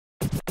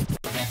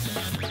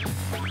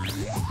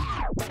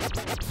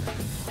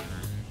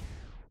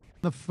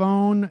The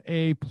phone,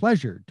 a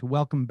pleasure to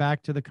welcome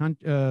back to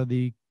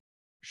the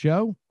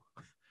show,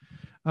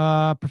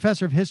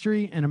 professor of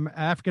history and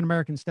African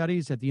American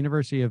studies at the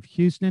University of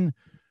Houston,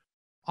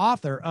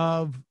 author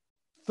of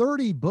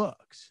 30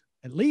 books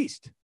at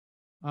least,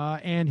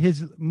 and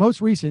his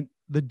most recent,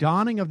 "The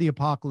Dawning of the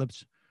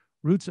Apocalypse: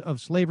 Roots of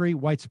Slavery,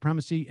 White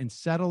Supremacy, and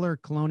Settler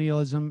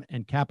Colonialism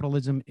and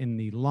Capitalism in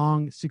the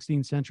Long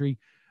 16th Century."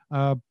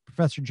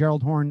 Professor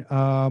Gerald Horne,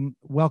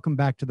 welcome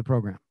back to the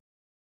program.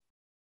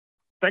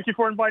 Thank you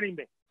for inviting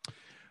me.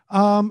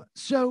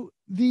 So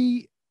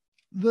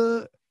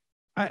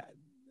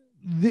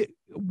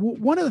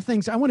one of the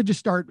things I want to just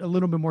start a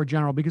little bit more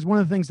general, because one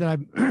of the things that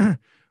I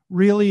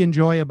really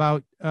enjoy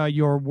about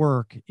your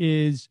work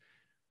is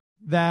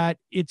that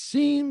it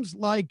seems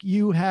like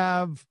you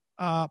have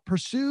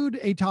pursued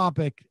a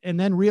topic and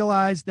then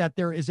realized that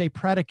there is a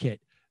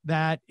predicate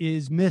that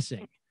is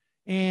missing,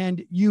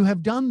 and you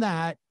have done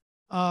that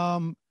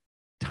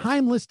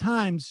timeless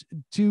times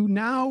to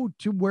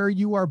where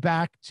you are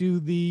back to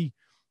the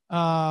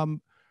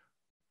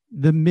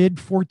mid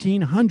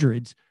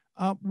 1400s.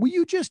 Will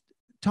you just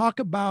talk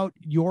about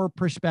your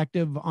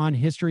perspective on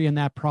history and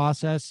that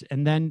process,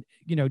 and then,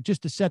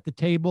 just to set the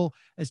table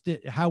as to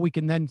how we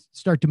can then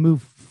start to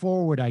move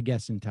forward, I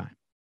guess, in time?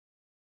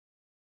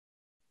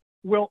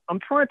 Well, I'm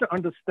trying to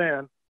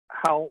understand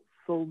how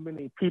so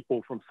many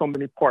people from so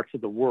many parts of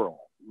the world,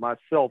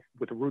 myself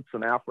with roots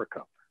in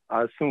Africa,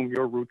 I assume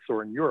your roots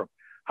are in Europe,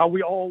 how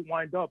we all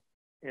wind up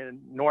in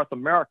North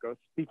America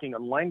speaking a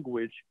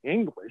language,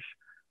 English,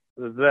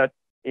 that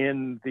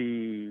in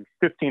the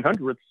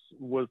 1500s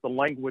was the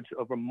language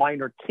of a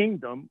minor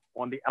kingdom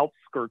on the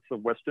outskirts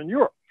of Western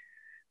Europe.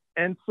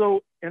 And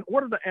so in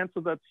order to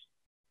answer that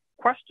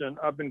question,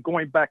 I've been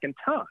going back in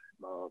time.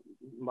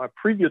 My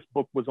previous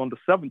book was on the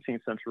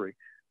 17th century.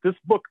 This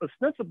book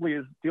ostensibly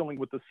is dealing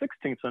with the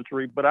 16th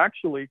century, but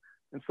actually,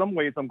 in some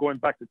ways, I'm going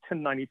back to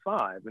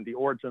 1095 and the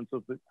origins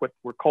of what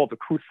were called the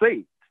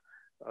Crusades.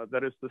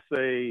 That is to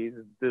say,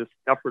 this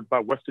effort by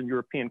Western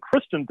European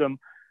Christendom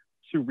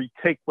to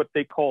retake what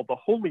they call the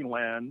Holy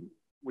Land,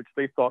 which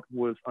they thought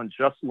was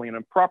unjustly and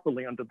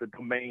improperly under the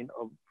domain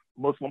of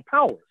Muslim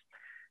powers.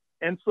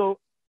 And so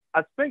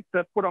I think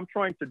that what I'm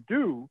trying to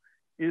do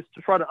is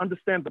to try to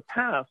understand the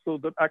past so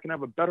that I can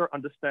have a better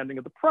understanding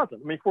of the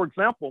present. I mean, for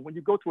example, when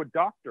you go to a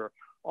doctor,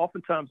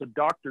 oftentimes a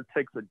doctor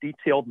takes a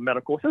detailed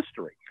medical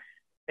history.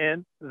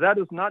 And that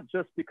is not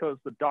just because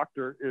the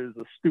doctor is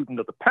a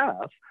student of the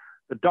past.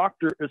 The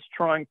doctor is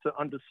trying to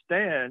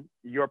understand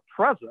your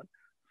present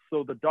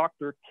so the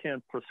doctor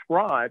can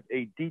prescribe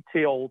a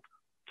detailed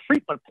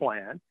treatment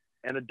plan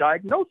and a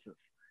diagnosis.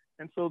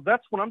 And so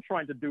that's what I'm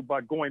trying to do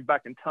by going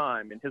back in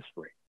time in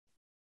history.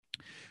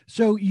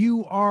 So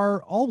you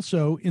are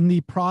also in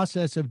the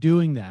process of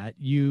doing that.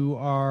 You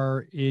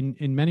are in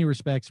many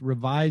respects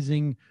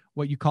revising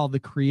what you call the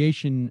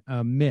creation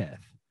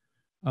myth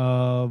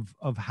of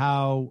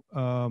how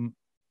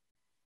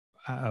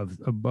of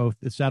both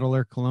the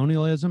settler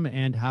colonialism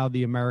and how the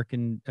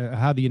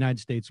United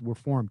States were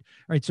formed.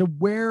 All right. So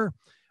where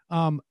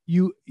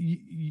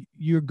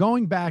you're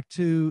going back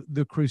to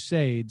the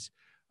Crusades,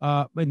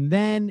 and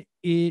then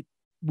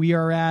we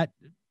are at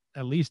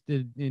least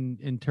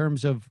in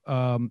terms of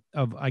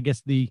I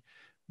guess the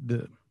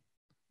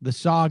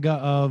saga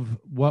of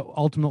what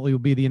ultimately will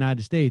be the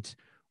United States.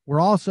 We're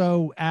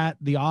also at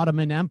the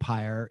Ottoman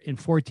Empire in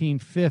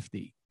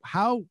 1450.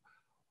 How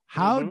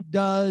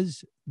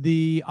does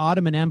the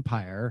Ottoman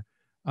Empire,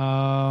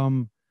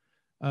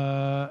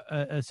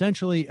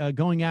 essentially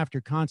going after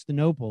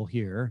Constantinople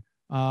here,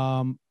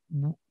 where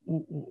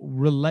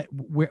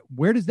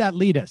does that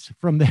lead us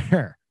from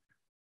there?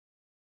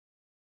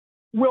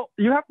 Well,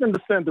 you have to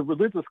understand the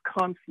religious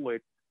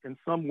conflict in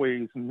some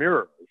ways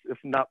mirrors, if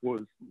not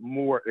was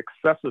more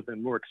excessive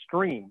and more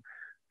extreme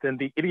than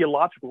the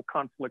ideological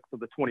conflicts of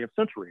the 20th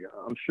century.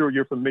 I'm sure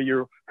you're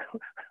familiar.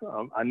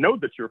 I know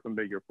that you're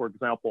familiar, for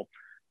example,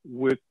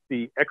 with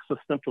the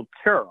existential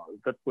terror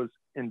that was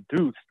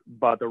induced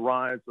by the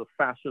rise of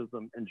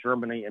fascism in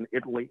Germany and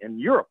Italy and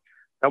Europe.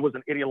 That was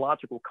an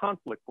ideological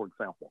conflict, for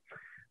example.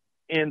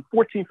 In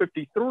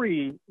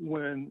 1453,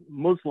 when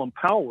Muslim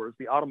powers,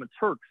 the Ottoman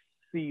Turks,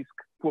 seized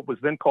what was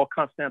then called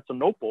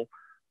Constantinople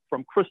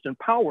from Christian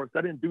powers,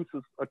 that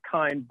induces a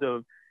kind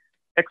of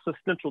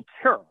existential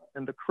terror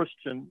in the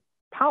Christian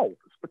powers,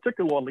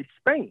 particularly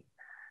Spain.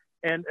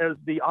 And as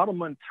the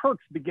Ottoman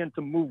Turks begin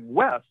to move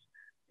west,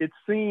 it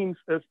seems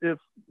as if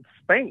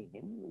Spain,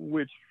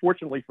 which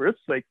fortunately for its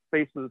sake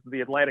faces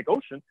the Atlantic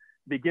Ocean,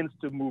 begins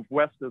to move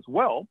west as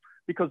well,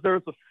 because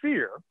there's a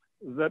fear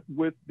that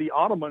with the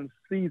Ottomans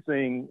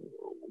seizing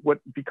what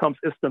becomes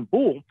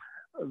Istanbul,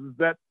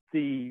 that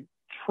the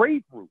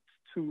trade routes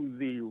to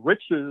the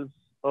riches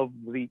of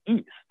the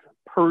East,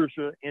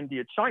 Persia,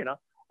 India, China,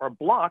 are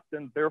blocked,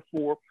 and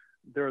therefore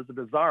there's a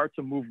desire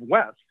to move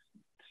west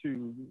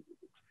to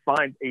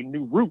find a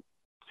new route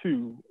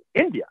to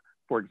India,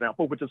 for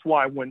example, which is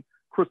why when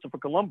Christopher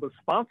Columbus,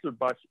 sponsored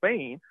by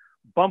Spain,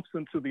 bumps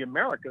into the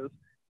Americas,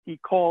 he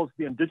calls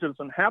the indigenous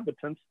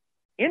inhabitants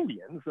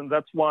Indians. And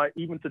that's why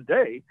even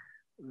today,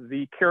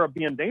 the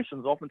Caribbean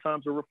nations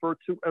oftentimes are referred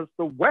to as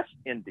the West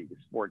Indies,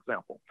 for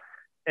example.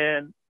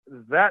 And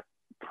that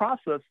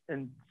process,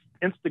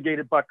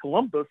 instigated by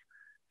Columbus,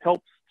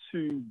 helps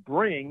to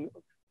bring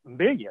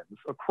millions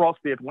across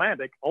the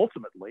Atlantic,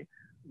 ultimately,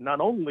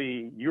 not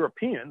only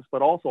Europeans,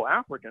 but also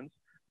Africans,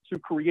 to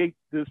create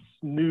this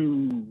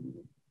new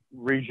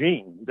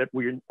regime that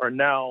we are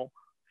now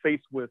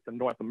faced with in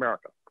North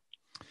America.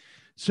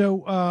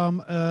 So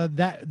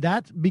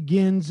that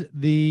begins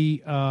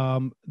the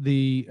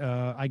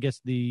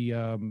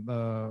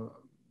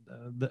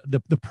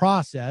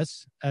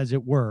process, as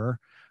it were,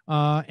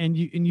 and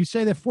you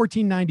say that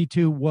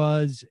 1492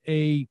 was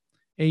a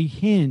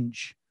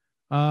hinge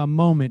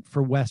moment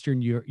for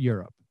Western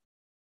Europe.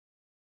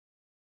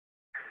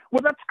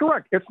 Well, that's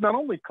correct. It's not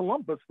only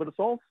Columbus, but it's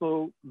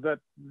also that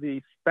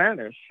the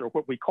Spanish, or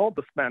what we call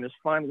the Spanish,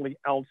 finally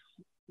oust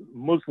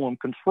Muslim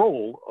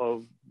control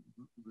of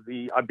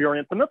the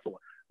Iberian Peninsula.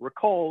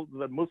 Recall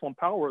that Muslim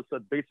powers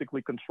had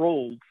basically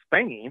controlled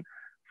Spain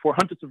for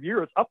hundreds of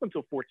years up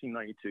until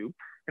 1492.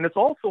 And it's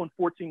also in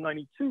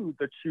 1492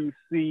 that you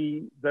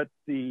see that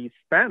the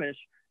Spanish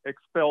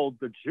expelled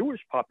the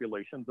Jewish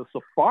population, the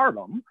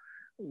Sephardim,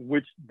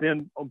 which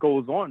then go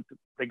on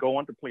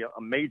to play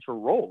a major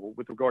role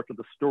with regard to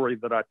the story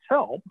that I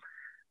tell.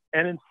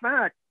 And in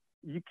fact,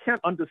 you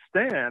can't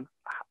understand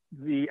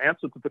the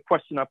answer to the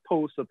question I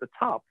posed at the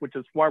top, which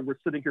is why we're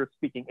sitting here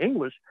speaking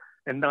English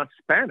and not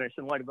Spanish,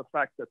 in light of the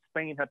fact that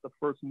Spain had the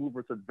first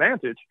mover's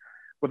advantage,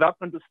 without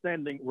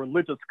understanding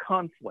religious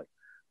conflict.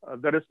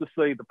 That is to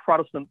say, the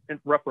Protestant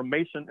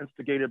Reformation,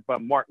 instigated by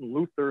Martin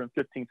Luther in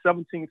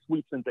 1517,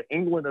 sweeps into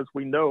England, as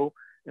we know,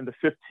 in the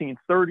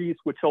 1530s,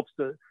 which helps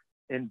to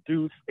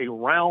induce a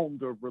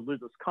round of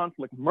religious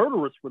conflict,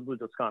 murderous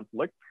religious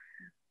conflict.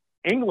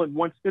 England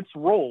wants its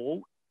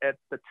role at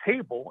the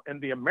table in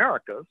the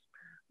Americas,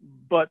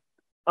 but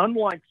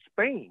unlike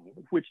Spain,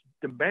 which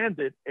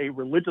demanded a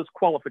religious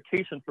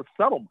qualification for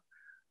settlement,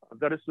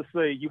 that is to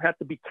say, you had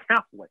to be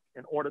Catholic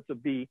in order to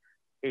be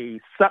a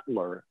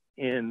settler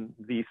in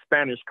the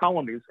Spanish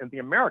colonies in the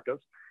Americas,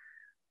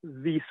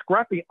 the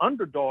scrappy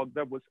underdog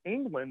that was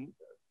England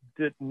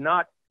did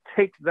not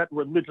take that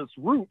religious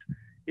route.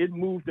 It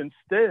moved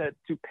instead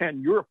to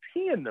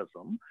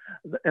pan-Europeanism,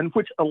 and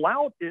which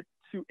allowed it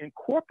to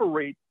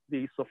incorporate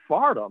the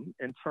Sephardim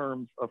in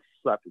terms of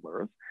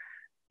settlers.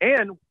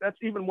 And that's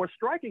even more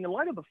striking in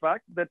light of the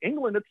fact that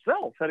England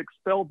itself had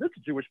expelled its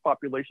Jewish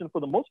population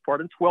for the most part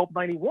in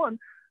 1291,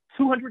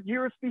 200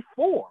 years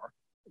before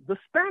the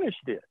Spanish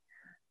did.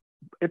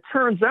 It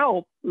turns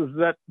out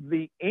that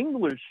the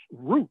English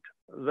route,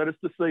 that is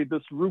to say,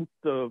 this route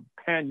of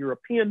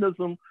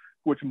pan-Europeanism,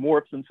 which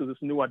morphs into this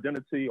new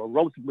identity, or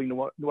relatively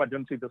new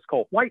identity that's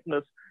called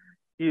whiteness,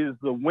 is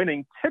the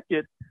winning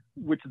ticket,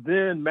 which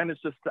then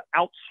manages to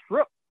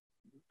outstrip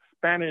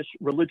Spanish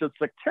religious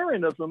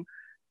sectarianism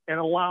and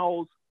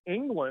allows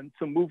England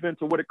to move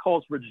into what it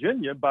calls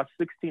Virginia by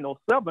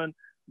 1607,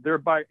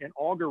 thereby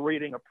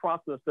inaugurating a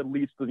process that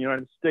leads to the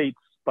United States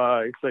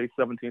by, say,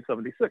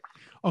 1776.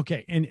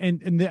 Okay,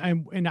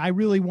 and I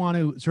really want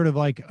to sort of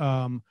like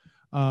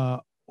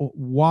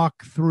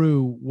walk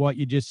through what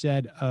you just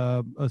said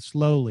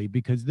slowly,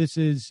 because this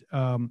is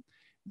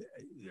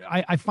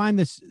I find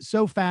this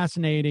so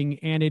fascinating,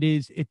 and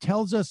it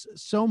tells us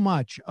so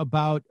much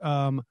about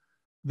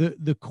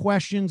the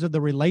questions of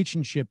the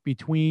relationship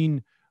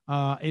between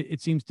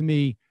it seems to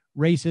me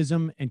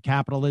racism and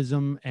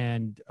capitalism,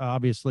 and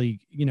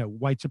obviously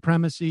white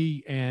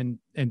supremacy and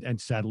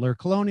settler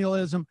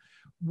colonialism.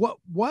 What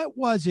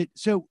was it?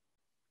 So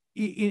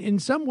in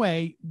some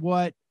way,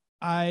 what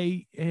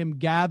I am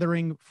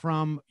gathering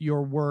from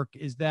your work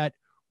is that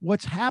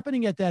what's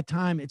happening at that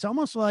time, it's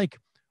almost like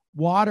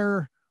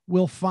water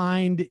will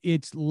find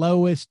its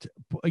lowest,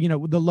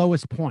 the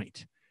lowest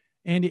point.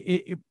 And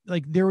it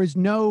like there is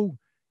no,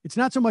 it's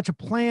not so much a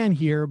plan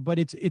here, but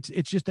it's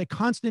just a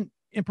constant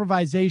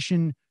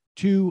improvisation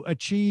to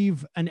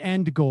achieve an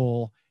end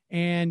goal.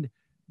 And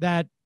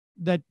that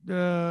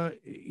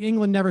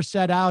England never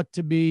set out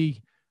to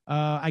be,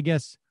 I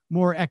guess,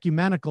 more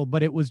ecumenical,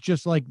 but it was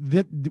just like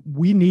that.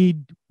 We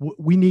need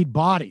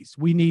bodies.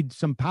 We need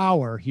some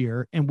power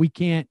here, and we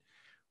can't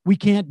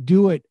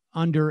do it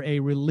under a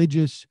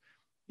religious.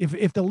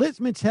 If the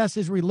litmus test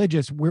is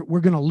religious,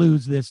 we're going to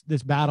lose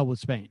this battle with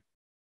Spain.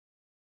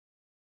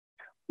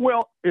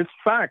 Well, in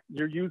fact,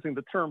 you're using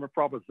the term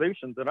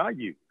improvisation that I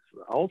use.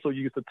 I also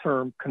use the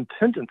term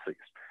contingencies.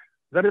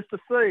 That is to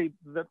say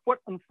that what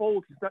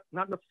unfolds is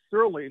not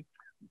necessarily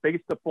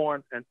based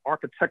upon an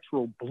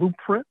architectural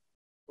blueprint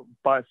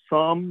by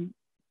some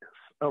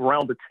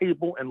around the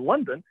table in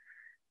London.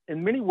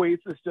 In many ways,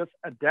 it's just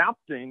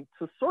adapting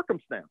to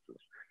circumstances.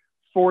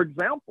 For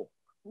example,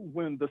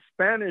 when the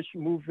Spanish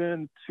move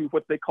into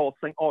what they call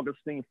St.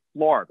 Augustine,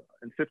 Florida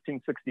in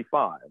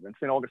 1565, and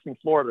St. Augustine,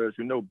 Florida, as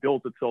you know,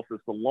 bills itself as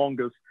the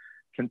longest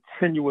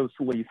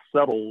continuously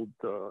settled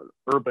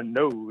urban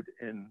node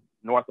in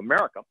North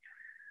America,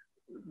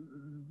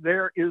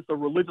 there is a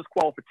religious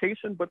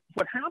qualification, but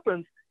what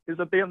happens is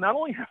that they not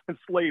only have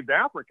enslaved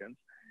Africans,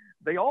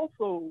 they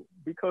also,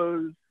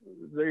 because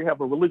they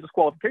have a religious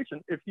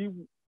qualification, if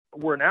you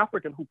were an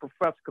African who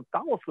professed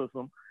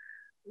Catholicism,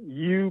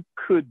 you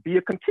could be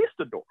a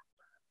conquistador.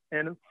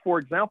 And for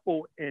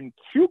example, in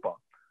Cuba,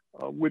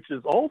 which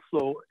is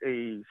also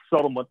a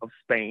settlement of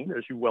Spain,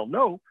 as you well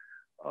know,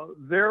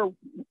 there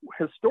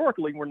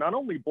historically were not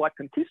only Black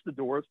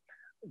conquistadors,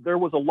 there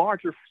was a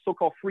larger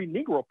so-called free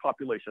Negro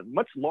population,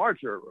 much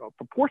larger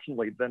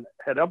proportionally than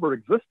had ever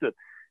existed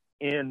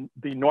in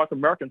the North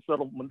American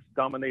settlements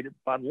dominated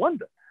by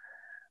London.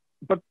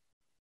 But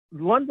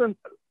London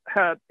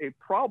had a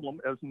problem,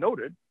 as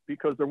noted,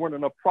 because there weren't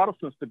enough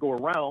Protestants to go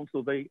around,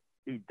 so they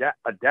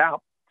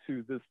adapt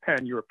to this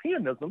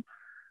pan-Europeanism.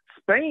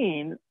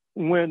 Spain,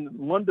 when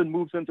London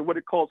moves into what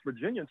it calls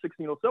Virginia in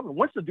 1607,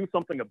 wants to do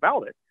something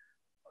about it.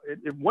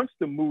 It wants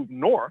to move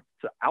north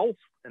to oust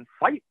and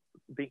fight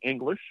the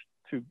English,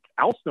 to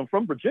oust them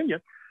from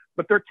Virginia,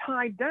 but they're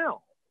tied down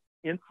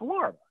in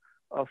Florida,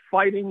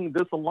 fighting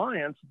this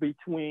alliance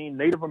between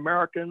Native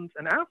Americans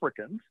and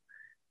Africans.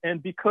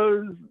 And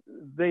because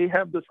they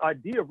have this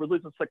idea of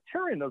religious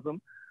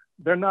sectarianism,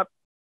 they're not,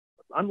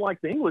 unlike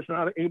the English,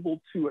 not able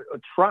to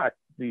attract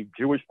the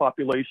Jewish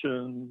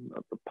population,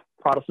 the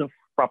Protestant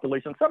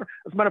population, et cetera.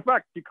 As a matter of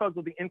fact, because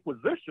of the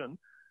Inquisition,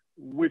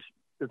 which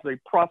is a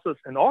process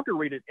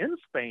inaugurated in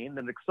Spain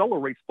and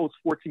accelerates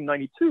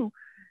post-1492,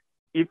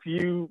 if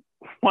you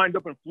wind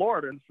up in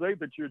Florida and say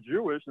that you're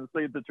Jewish and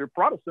say that you're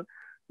Protestant,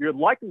 you're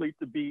likely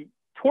to be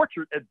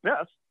tortured at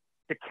best,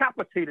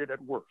 decapitated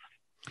at worst.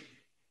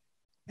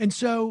 And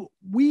so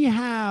we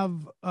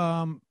have,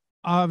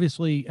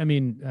 obviously, I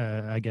mean,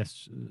 I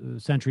guess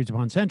centuries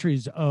upon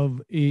centuries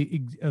of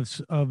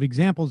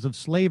examples of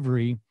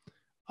slavery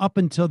up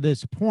until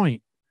this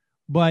point,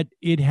 but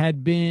it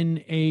had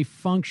been a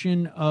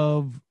function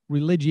of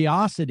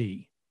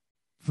religiosity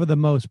for the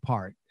most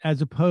part,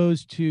 as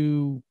opposed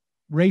to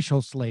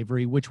racial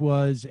slavery, which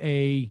was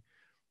I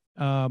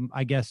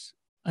guess,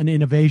 an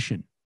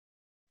innovation.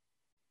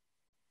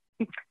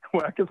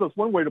 Well, I guess that's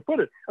one way to put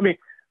it. I mean,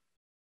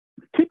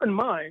 keep in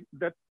mind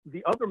that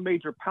the other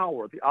major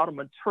power, the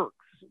Ottoman Turks,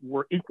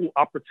 were equal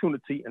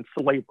opportunity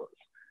enslavers.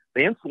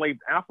 They enslaved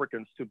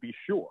Africans, to be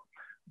sure,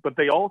 but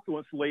they also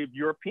enslaved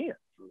Europeans.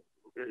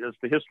 As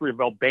the history of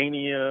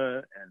Albania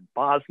and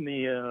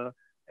Bosnia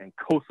and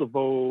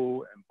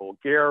Kosovo and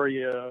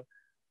Bulgaria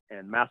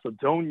and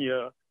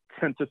Macedonia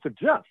tend to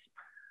suggest.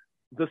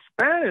 The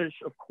Spanish,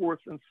 of course,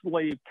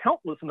 enslaved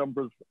countless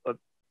numbers of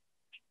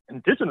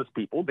indigenous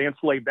people. They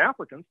enslaved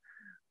Africans,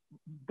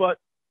 but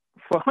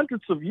for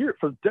hundreds of years,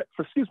 for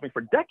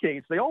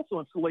decades, they also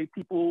enslaved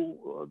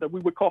people that we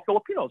would call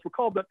Filipinos.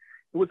 Recall that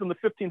it was in the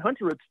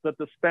 1500s that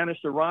the Spanish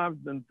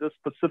arrived in this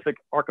Pacific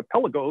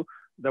archipelago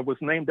that was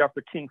named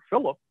after King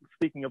Philip,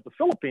 speaking of the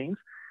Philippines.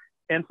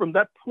 And from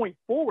that point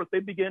forward, they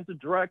began to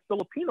drag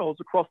Filipinos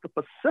across the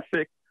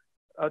Pacific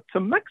to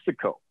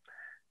Mexico.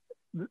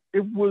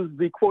 It was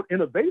the, quote,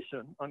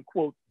 innovation,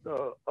 unquote,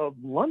 of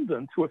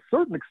London to a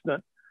certain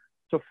extent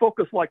to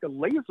focus like a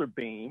laser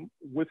beam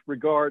with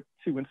regard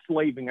to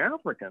enslaving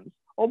Africans,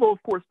 although,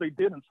 of course, they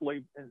did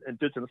enslave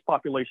indigenous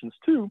populations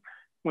too,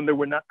 when they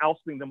were not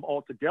ousting them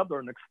altogether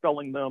and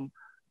expelling them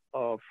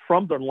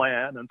from their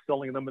land and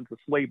selling them into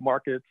slave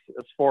markets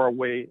as far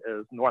away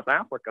as North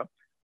Africa,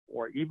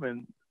 or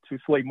even to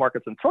slave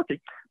markets in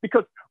Turkey.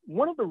 Because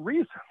one of the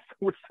reasons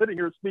we're sitting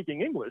here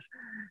speaking English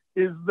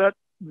is that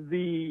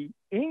the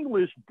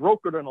English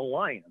brokered an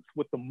alliance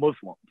with the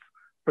Muslims,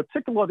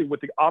 particularly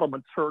with the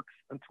Ottoman Turks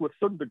and to a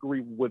certain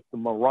degree with the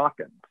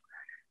Moroccans.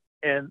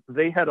 And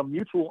they had a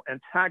mutual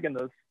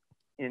antagonist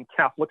in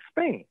Catholic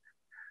Spain.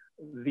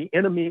 The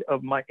enemy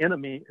of my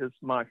enemy is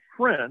my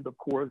friend, of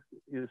course,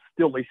 is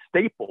still a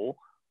staple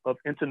of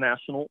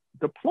international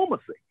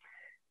diplomacy.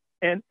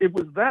 And it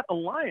was that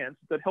alliance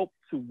that helped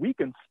to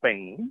weaken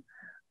Spain,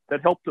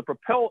 that helped to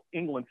propel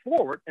England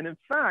forward. And in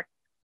fact,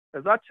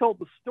 as I tell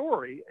the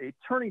story, a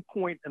turning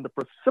point in the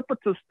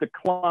precipitous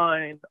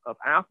decline of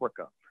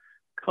Africa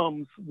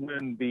comes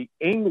when the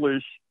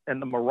English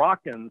and the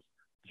Moroccans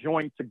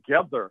joined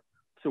together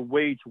to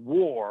wage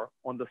war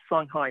on the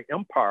Songhai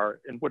Empire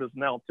in what is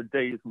now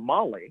today's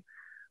Mali,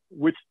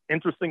 which,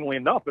 interestingly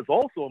enough, is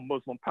also a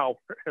Muslim power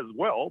as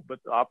well, but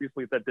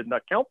obviously that did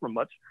not count for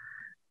much.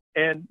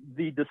 And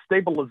the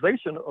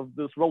destabilization of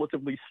this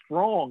relatively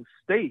strong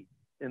state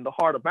in the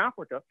heart of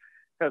Africa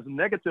has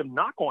negative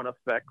knock-on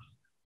effects,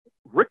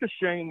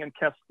 ricocheting and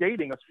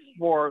cascading as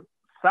far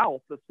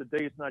south as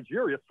today's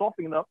Nigeria,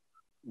 softening up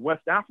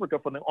West Africa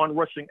for the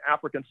onrushing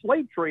African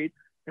slave trade,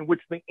 in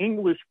which the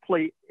English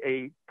play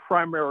a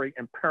primary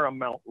and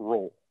paramount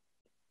role.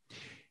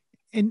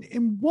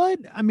 And what,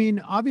 I mean,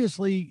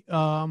 obviously,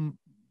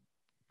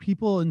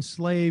 people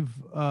enslave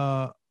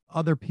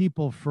other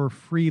people for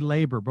free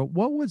labor, but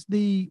what were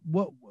the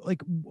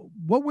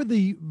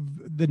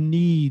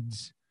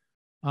needs,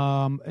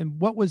 and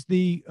what was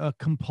the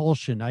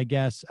compulsion, I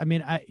guess? I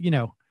mean,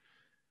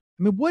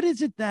 what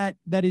is it that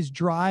is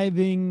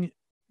driving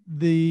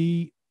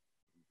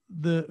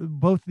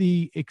both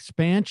the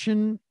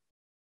expansion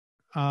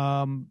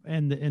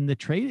and the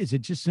trade? Is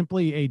it just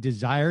simply a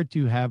desire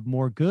to have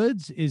more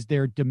goods? Is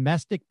there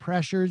domestic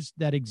pressures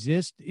that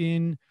exist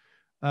in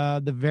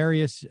the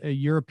various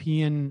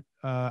European,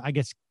 I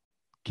guess,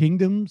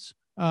 kingdoms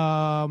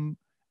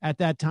at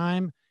that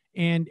time?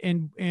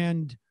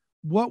 And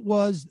what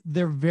was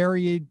their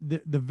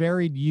the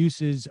varied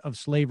uses of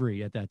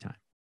slavery at that time?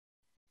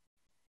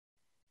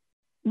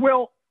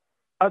 Well,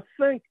 I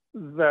think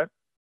that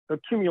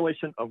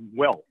accumulation of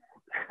wealth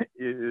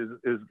is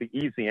the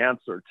easy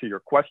answer to your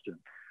question.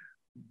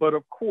 But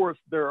of course,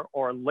 there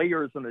are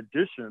layers and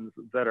additions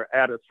that are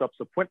added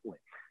subsequently.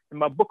 In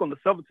my book on the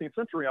 17th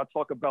century, I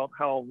talk about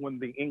how when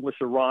the English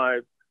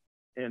arrived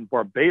in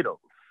Barbados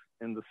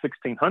in the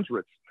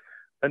 1600s,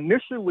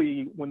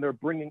 initially, when they're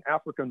bringing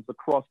Africans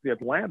across the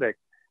Atlantic,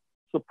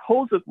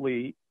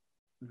 supposedly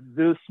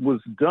this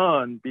was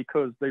done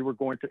because they were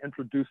going to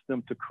introduce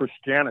them to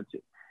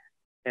Christianity.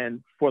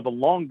 And for the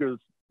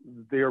longest,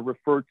 they're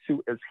referred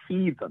to as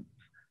heathens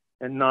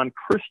and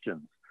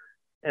non-Christians.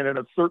 And at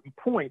a certain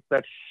point,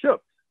 that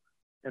shifts,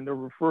 and they're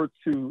referred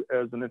to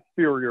as an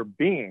inferior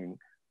being,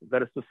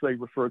 that is to say,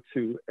 referred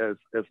to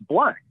as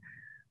Black.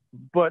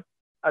 But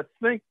I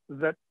think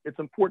that it's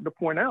important to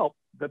point out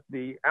that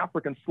the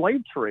African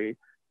slave trade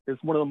is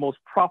one of the most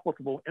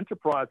profitable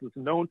enterprises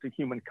known to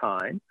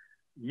humankind.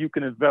 You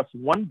can invest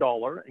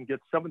 $1 and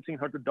get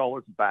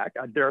 $1,700 back.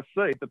 I dare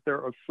say that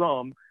there are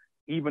some,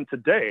 even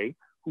today,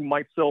 who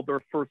might sell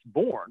their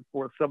firstborn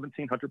for a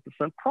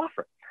 1,700%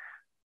 profit.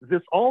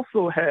 This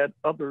also had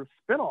other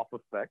spin-off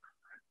effects.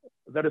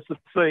 That is to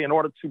say, in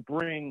order to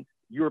bring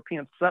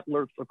European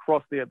settlers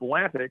across the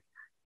Atlantic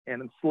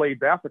and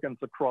enslaved Africans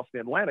across the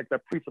Atlantic,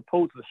 that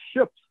presupposes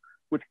ships,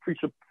 which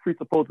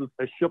presupposes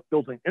a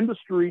shipbuilding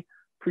industry,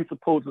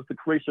 presupposes the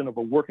creation of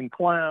a working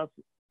class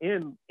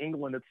in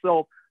England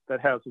itself that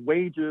has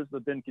wages,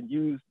 that then can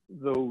use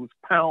those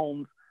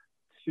pounds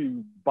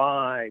to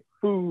buy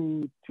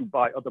food, to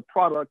buy other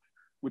products,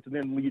 which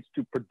then leads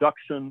to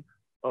production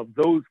of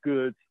those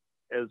goods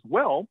as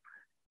well.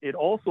 It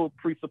also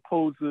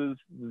presupposes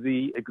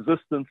the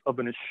existence of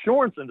an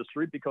insurance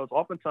industry, because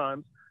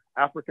oftentimes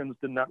Africans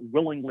did not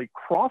willingly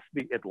cross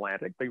the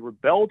Atlantic. They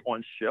rebelled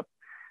on ship,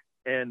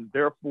 and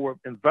therefore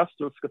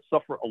investors could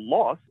suffer a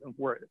loss, and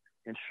where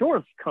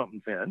insurance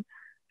comes in.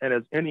 And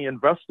as any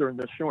investor in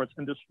the insurance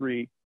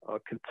industry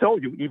can tell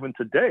you, even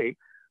today,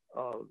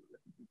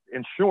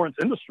 insurance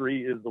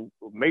industry is a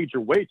major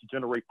way to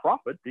generate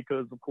profit,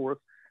 because, of course,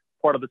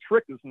 part of the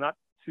trick is not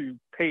to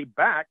pay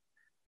back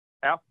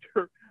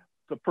after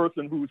the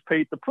person who's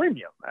paid the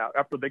premium,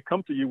 after they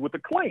come to you with a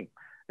claim.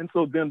 And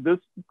so then this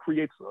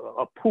creates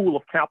a pool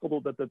of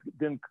capital that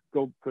then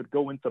could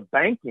go into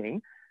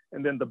banking,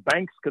 and then the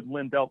banks could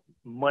lend out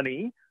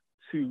money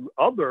to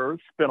other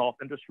spin-off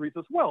industries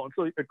as well. And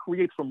so it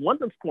creates, from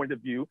London's point of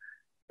view,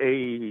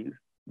 a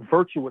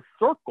virtuous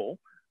circle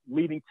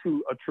leading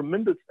to a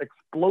tremendous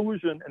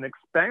explosion and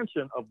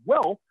expansion of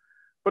wealth.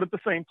 But at the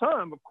same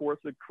time, of course,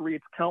 it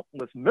creates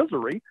countless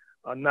misery,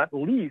 not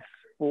least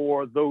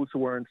for those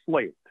who are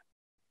enslaved.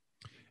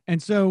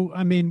 And so,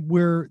 I mean,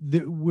 we're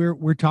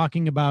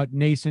talking about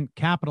nascent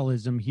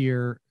capitalism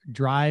here,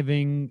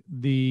 driving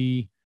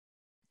the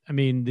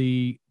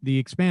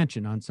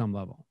expansion on some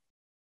level.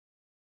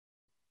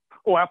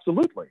 Oh,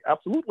 absolutely,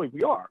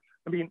 we are.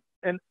 I mean,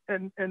 and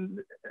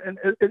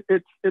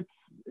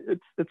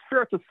it's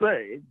fair to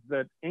say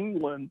that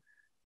England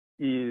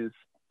is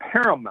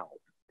paramount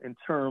in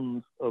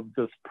terms of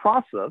this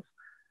process.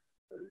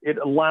 It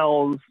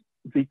allows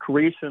the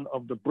creation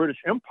of the British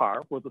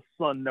Empire, where the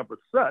sun never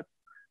sets.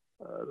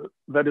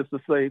 That is to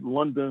say,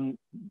 London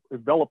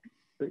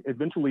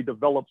eventually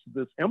develops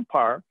this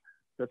empire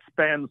that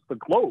spans the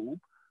globe,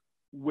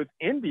 with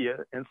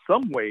India in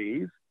some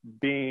ways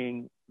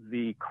being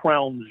the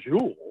crown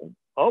jewel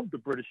of the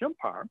British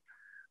Empire.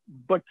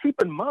 But keep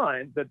in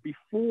mind that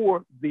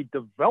before the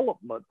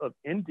development of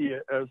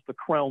India as the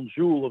crown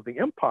jewel of the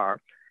empire,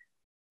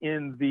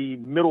 in the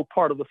middle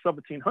part of the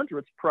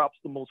 1700s, perhaps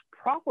the most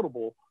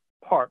profitable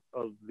part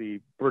of the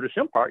British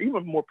Empire,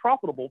 even more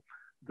profitable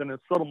than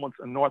its settlements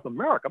in North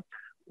America,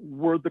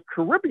 were the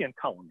Caribbean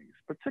colonies,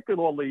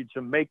 particularly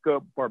Jamaica,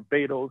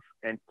 Barbados,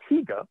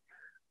 Antigua,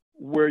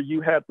 where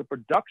you had the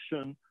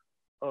production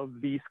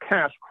of these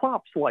cash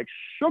crops like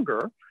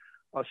sugar.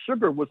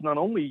 Sugar was not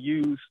only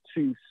used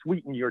to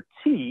sweeten your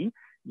tea.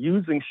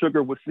 Using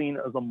sugar was seen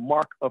as a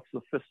mark of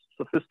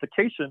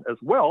sophistication as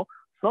well.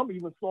 Some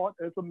even saw it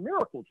as a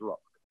miracle drug.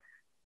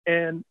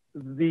 And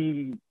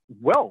the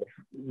wealth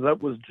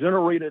that was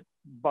generated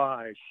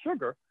by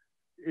sugar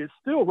is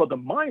still rather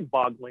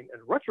mind-boggling in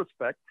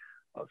retrospect.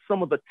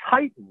 Some of the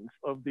titans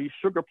of these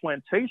sugar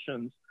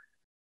plantations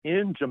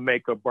in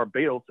Jamaica,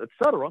 Barbados,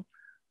 etc.,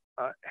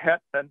 had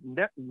a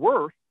net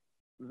worth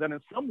that in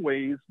some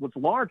ways was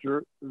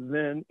larger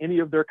than any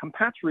of their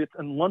compatriots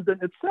in London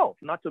itself,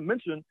 not to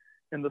mention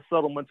in the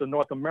settlements in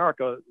North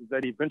America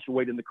that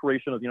eventuated in the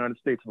creation of the United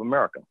States of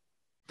America.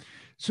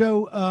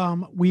 So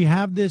we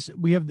have this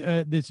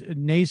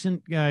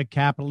nascent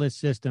capitalist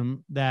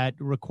system that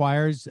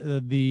requires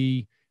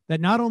that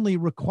not only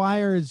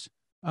requires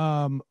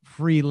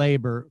free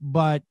labor,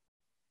 but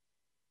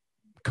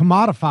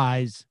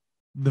commodifies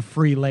the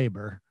free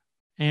labor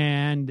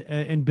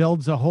and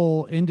builds a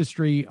whole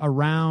industry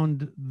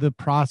around the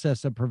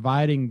process of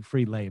providing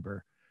free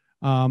labor.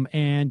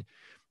 And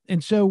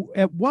so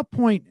at what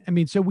point, I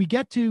mean, so we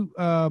get to,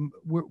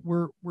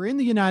 we're in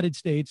the United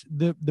States.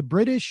 The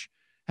British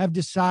have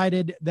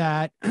decided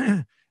that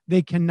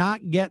they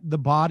cannot get the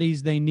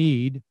bodies they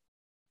need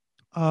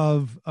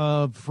of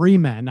free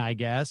men, I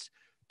guess,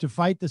 to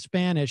fight the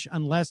Spanish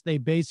unless they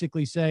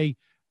basically say,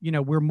 you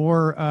know, we're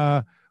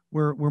more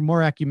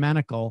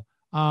ecumenical.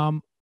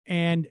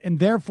 And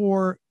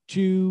therefore,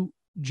 to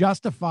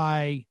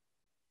justify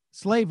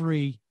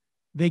slavery,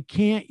 they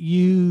can't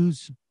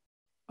use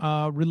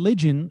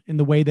religion in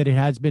the way that it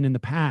has been in the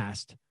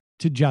past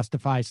to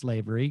justify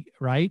slavery,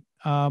 right?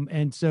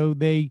 And so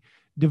they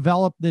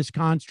develop this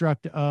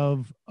construct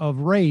of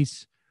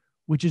race,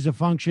 which is a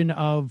function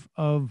of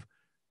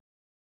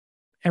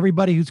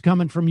everybody who's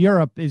coming from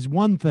Europe is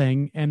one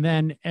thing, and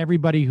then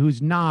everybody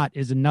who's not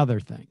is another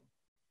thing.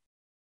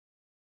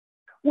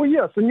 Well,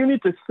 yes, and you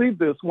need to see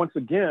this once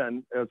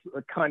again as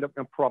a kind of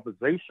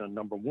improvisation,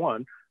 number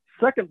one.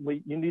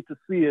 Secondly, you need to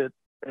see it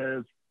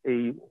as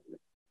a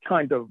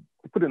kind of,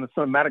 to put it in the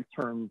cinematic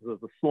terms, as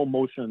a slow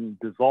motion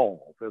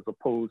dissolve, as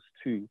opposed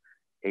to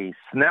a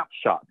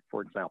snapshot,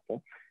 for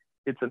example.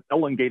 It's an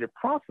elongated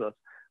process,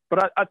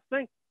 but I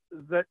think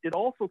that it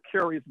also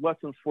carries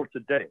lessons for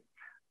today.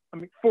 I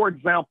mean, for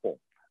example,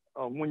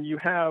 when you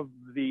have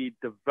the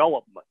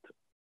development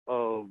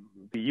of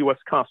the U.S.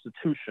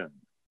 Constitution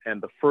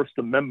and the First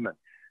Amendment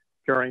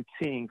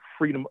guaranteeing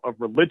freedom of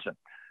religion,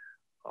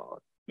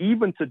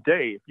 even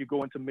today, if you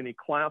go into many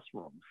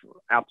classrooms,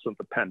 absent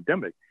the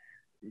pandemic,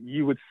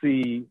 you would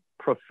see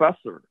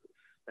professors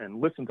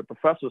and listen to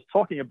professors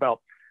talking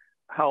about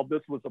how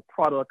this was a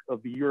product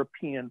of the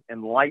European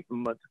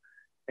Enlightenment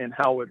and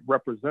how it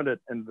represented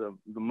in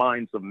the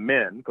minds of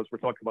men, because we're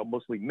talking about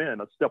mostly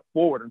men, a step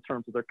forward in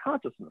terms of their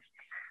consciousness.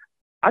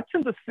 I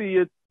tend to see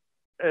it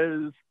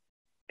as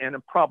an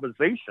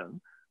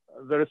improvisation.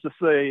 That is to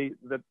say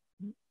that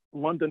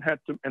London had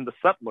to, and the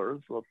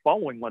settlers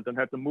following London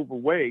had to move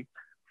away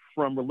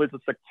from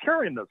religious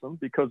sectarianism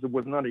because it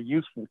was not a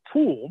useful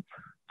tool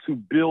to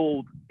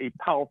build a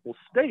powerful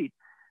state.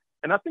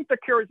 And I think that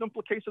carries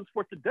implications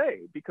for today,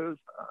 because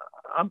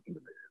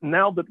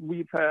now that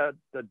we've had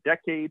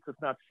decades, if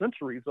not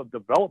centuries, of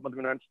development in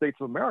the United States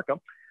of America,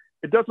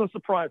 it doesn't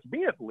surprise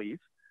me, at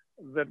least,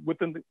 that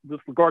within this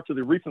regard to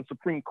the recent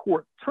Supreme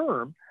Court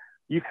term,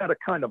 you've had a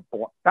kind of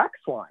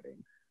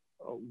backsliding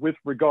with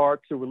regard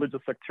to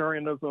religious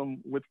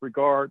sectarianism, with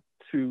regard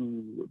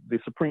to the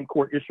Supreme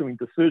Court issuing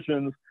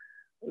decisions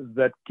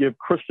that give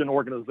Christian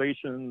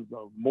organizations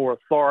more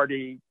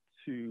authority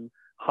to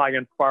hire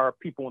and fire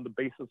people on the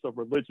basis of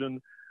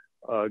religion,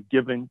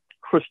 giving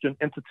Christian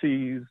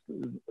entities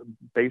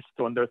based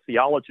on their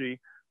theology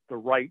the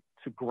right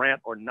to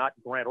grant or not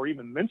grant or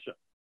even mention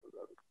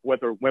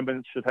whether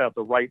women should have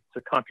the right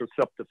to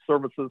contraceptive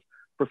services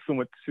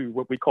pursuant to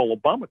what we call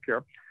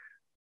Obamacare.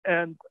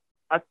 And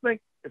I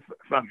think, if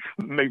I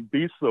may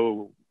be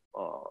so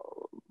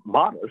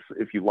modest,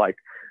 if you like,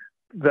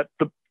 that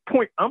the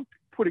point I'm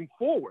putting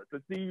forward,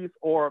 that these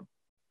are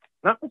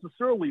not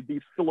necessarily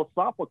these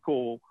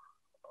philosophical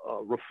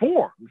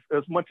reforms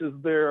as much as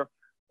they're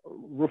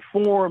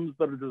reforms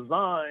that are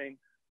designed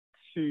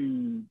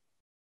to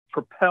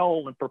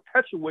propel and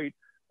perpetuate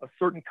a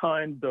certain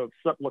kind of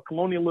settler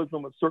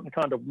colonialism, a certain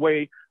kind of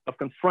way of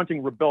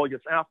confronting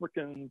rebellious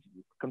Africans,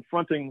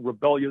 confronting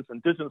rebellious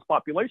indigenous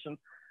populations.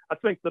 I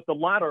think that the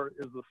latter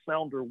is a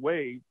sounder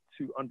way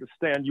to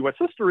understand U.S.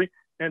 history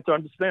and to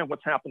understand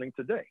what's happening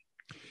today.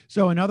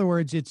 So, in other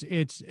words,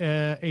 it's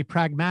a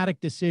pragmatic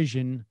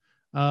decision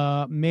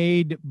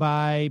made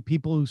by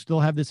people who still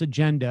have this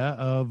agenda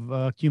of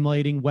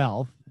accumulating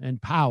wealth and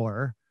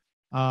power,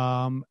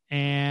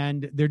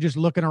 and they're just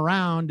looking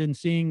around and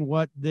seeing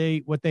what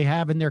they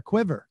have in their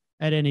quiver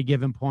at any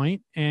given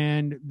point.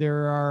 And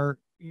there are,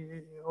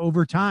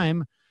 over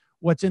time,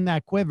 what's in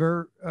that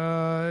quiver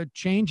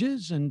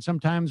changes and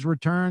sometimes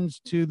returns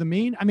to the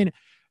mean. I mean,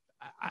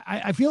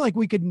 I feel like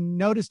we could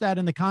notice that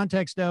in the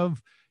context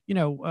of, you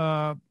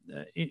know,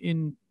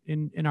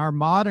 in our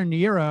modern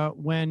era,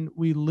 when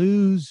we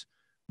lose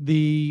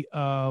the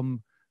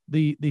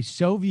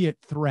Soviet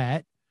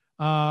threat,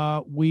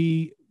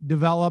 we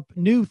develop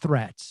new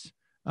threats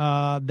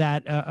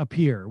that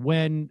appear.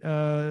 When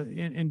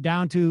and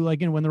down to,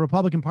 like, when the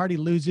Republican Party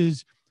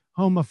loses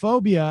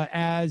homophobia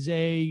as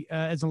an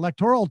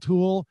electoral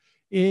tool,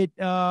 it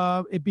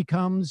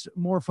becomes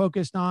more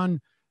focused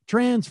on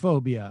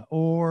transphobia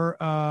or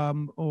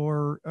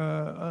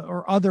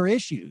other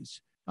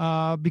issues.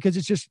 Because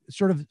it's just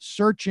sort of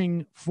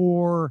searching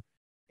for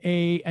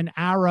an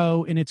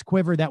arrow in its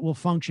quiver that will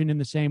function in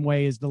the same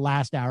way as the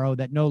last arrow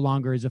that no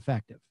longer is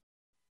effective.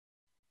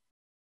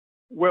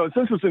 Well, it's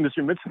interesting that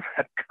you mentioned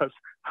that, because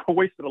I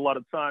wasted a lot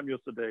of time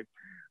yesterday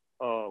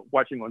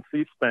watching on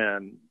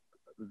C-SPAN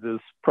this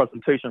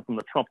presentation from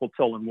the Trump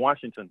Hotel in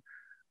Washington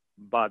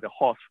by the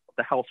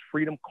House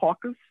Freedom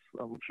Caucus.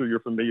 I'm sure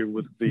you're familiar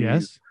with these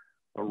Yes.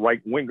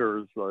 right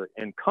wingers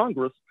in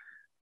Congress,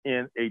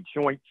 in a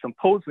joint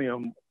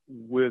symposium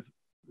with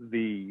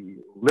the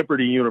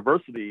Liberty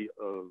University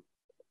of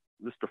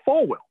Mr.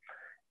 Falwell.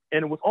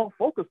 And it was all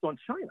focused on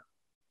China.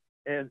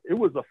 And it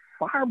was a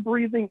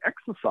fire-breathing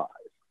exercise.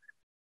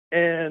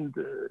 And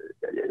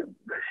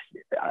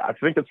I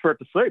think it's fair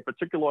to say,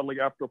 particularly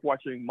after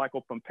watching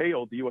Michael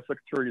Pompeo, the U.S.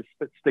 Secretary of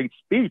State's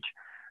speech,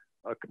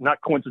 not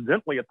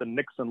coincidentally at the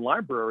Nixon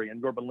Library in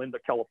Yorba Linda,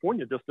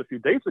 California, just a few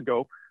days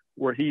ago,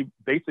 where he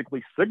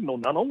basically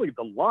signaled not only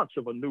the launch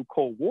of a new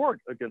Cold War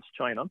against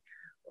China,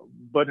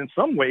 but in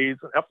some ways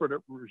an effort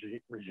at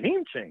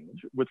regime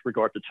change with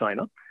regard to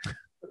China,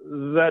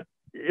 that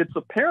it's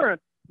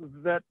apparent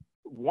that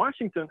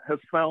Washington has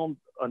found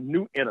a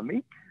new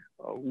enemy,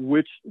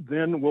 which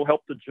then will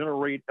help to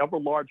generate ever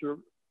larger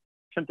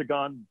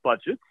Pentagon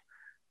budgets.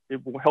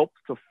 It will help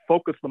to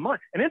focus the mind.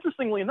 And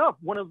interestingly enough,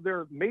 one of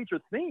their major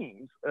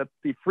themes at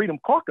the Freedom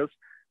Caucus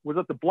was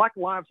that the Black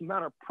Lives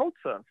Matter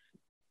protests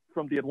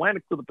from the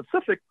Atlantic to the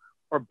Pacific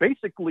are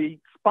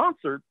basically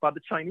sponsored by the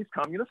Chinese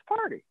Communist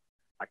Party.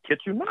 I kid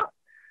you not.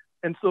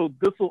 And so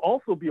this will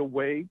also be a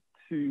way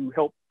to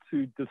help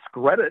to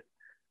discredit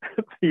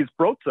these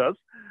protests,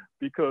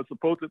 because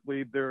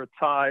supposedly they're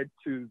tied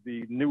to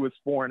the newest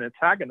foreign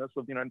antagonists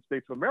of the United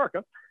States of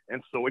America.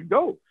 And so it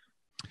goes.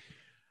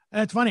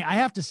 That's funny. I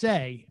have to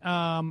say,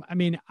 my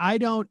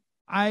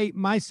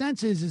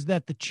sense is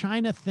that the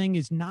China thing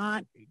is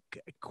not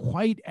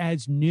quite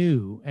as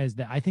new as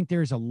that. I think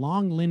there's a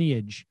long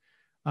lineage.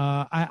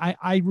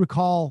 I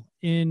recall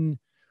when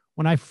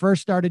I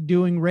first started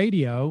doing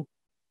radio,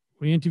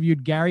 we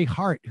interviewed Gary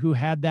Hart, who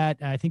had that.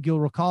 I think you'll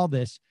recall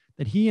this,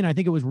 that he and I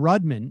think it was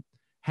Rudman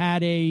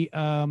had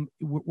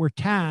were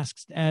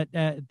tasked at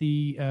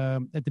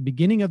the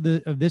beginning of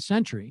this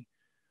century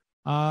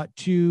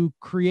to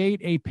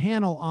create a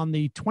panel on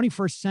the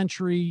 21st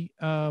century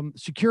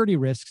security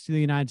risks to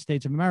the United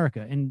States of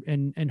America.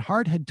 And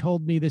Hart had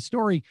told me this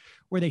story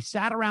where they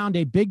sat around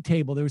a big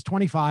table. There was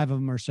 25 of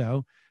them or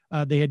so.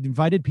 They had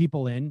invited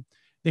people in.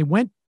 They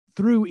went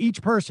through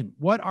each person.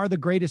 What are the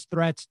greatest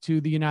threats to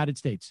the United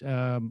States?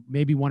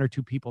 Maybe one or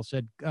two people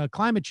said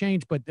climate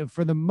change, but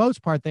for the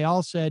most part, they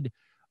all said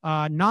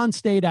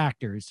non-state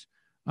actors,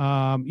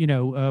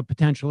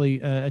 potentially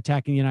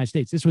attacking the United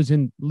States. This was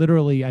in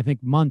literally, I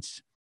think,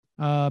 months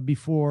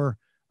before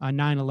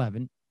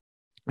 9/11.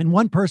 And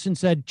one person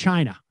said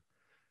China,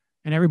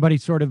 and everybody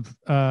sort of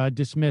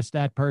dismissed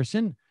that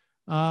person.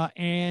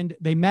 And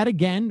they met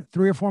again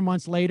 3 or 4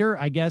 months later,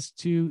 I guess,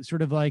 to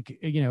sort of like,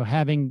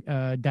 having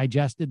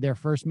digested their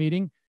first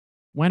meeting,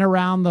 went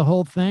around the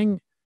whole thing.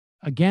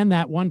 Again,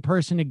 that one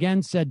person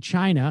again said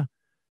China,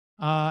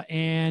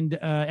 and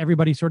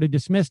everybody sort of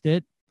dismissed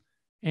it.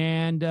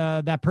 And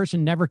that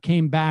person never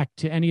came back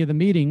to any of the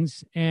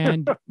meetings.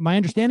 And my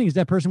understanding is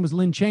that person was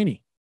Lynn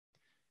Cheney.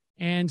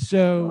 And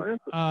so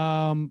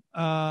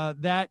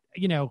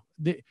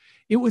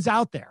it was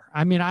out there.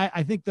 I mean,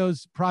 I think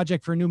those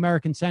Project for a New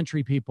American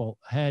Century people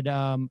had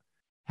some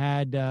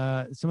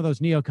of those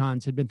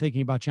neocons had been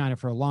thinking about China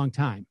for a long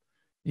time,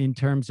 in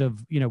terms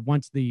of,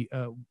 once the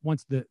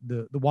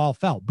wall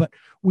fell. But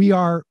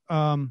we're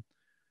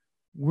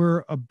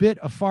a bit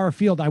afar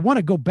afield. I want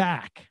to go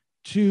back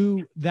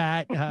to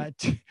that,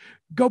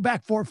 go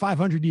back 400 or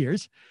 500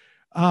 years.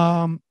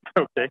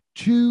 Okay.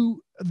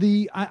 To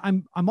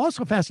I'm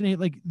also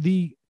fascinated,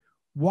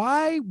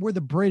 why were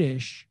the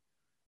British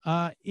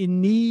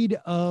in need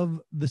of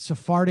the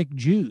Sephardic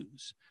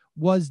Jews?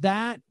 Was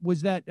that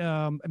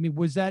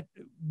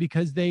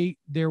because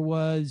there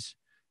was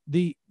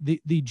the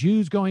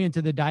Jews going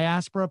into the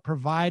diaspora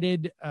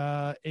provided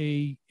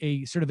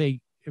a sort of a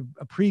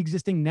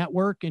pre-existing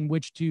network in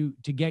which to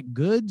get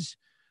goods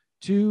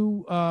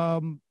to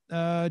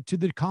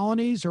the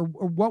colonies, or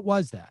what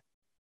was that?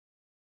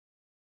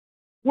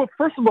 Well,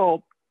 first of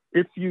all,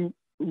 if you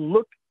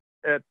look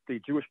at the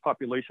Jewish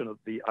population of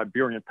the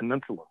Iberian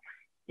Peninsula,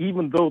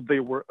 even though they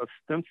were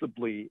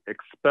ostensibly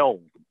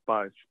expelled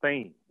by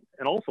Spain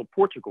and also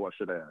Portugal, I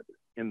should add,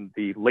 in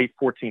the late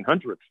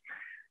 1400s,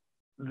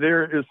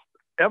 there is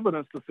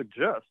evidence to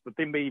suggest that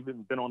they may even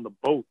have been on the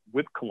boat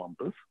with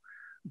Columbus.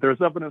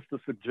 There's evidence to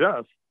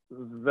suggest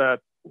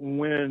that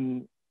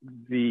when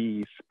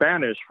the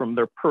Spanish, from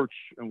their perch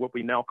in what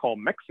we now call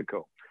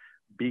Mexico,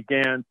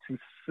 began to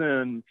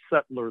send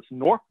settlers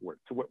northward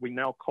to what we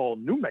now call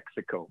New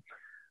Mexico,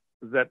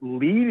 that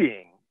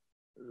leading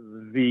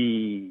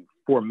the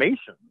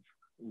formations,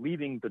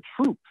 leading the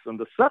troops and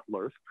the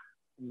settlers,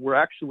 were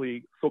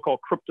actually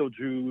so-called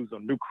crypto-Jews or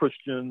New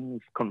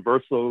Christians,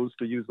 conversos,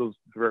 to use those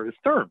various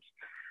terms.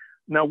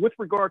 Now, with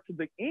regard to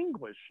the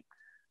English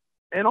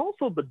and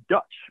also the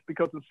Dutch,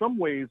 because in some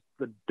ways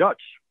the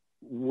Dutch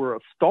were a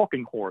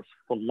stalking horse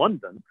for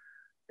London,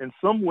 in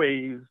some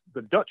ways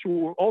the Dutch, who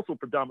were also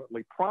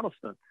predominantly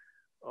Protestant,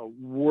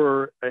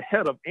 were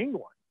ahead of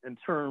England in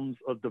terms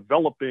of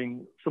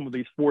developing some of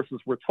these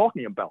forces we're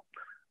talking about.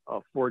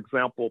 For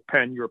example,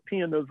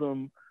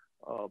 Pan-Europeanism,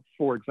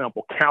 for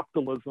example,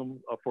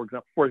 capitalism,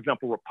 for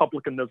example,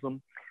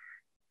 republicanism.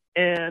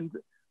 And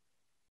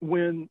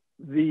when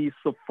the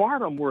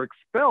Sephardim were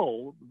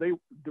expelled, they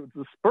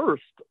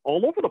dispersed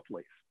all over the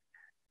place.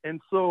 And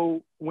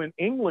so when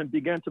England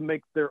began to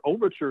make their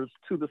overtures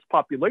to this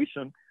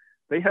population,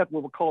 they had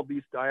what were called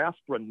these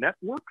diaspora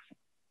networks.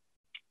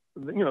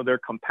 You know, their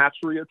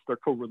compatriots, their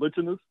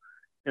co-religionists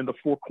in the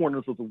four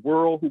corners of the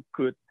world who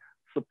could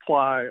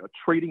supply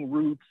trading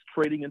routes,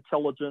 trading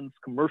intelligence,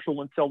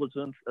 commercial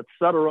intelligence,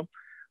 etc.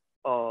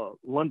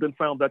 London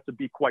found that to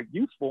be quite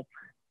useful.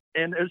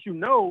 And as you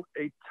know,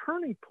 a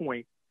turning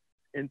point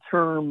in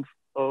terms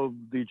of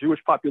the Jewish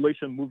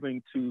population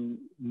moving to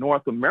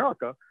North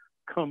America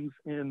comes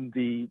in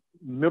the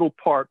middle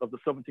part of the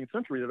 17th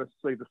century, let's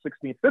say the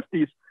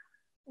 1650s,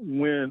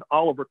 when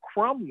Oliver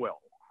Cromwell,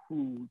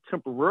 who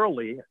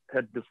temporarily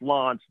had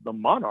dislodged the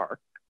monarch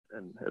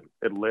and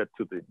had led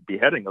to the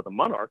beheading of the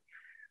monarch,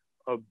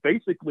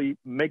 basically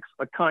makes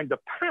a kind of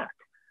pact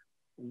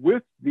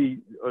with the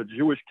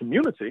Jewish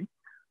community,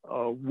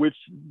 which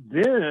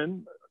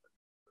then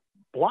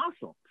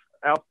blossomed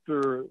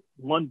after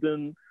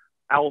London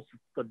ousted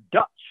the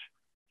Dutch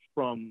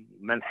from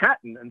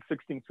Manhattan in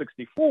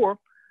 1664.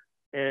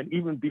 And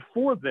even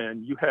before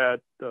then, you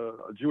had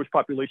a Jewish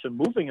population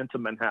moving into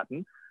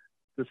Manhattan,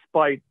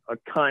 despite a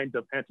kind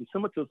of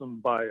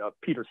anti-Semitism by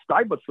Peter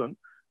Stuyvesant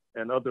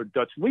and other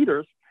Dutch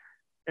leaders.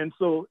 And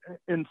so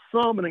in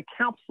sum and in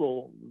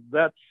capsule,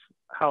 that's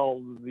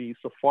how the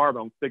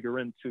Sephardim figure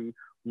into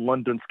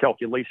London's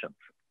calculations.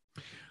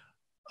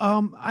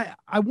 I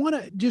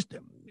want to just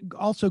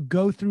also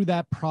go through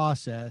that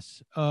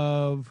process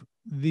of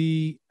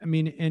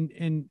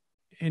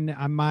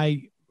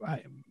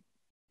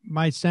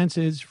my sense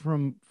is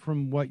from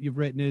what you've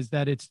written is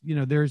that it's, you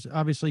know,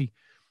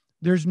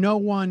 there's no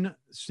one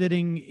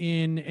sitting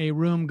in a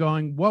room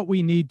going, what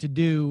we need to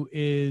do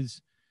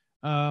is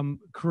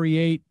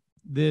create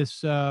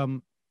this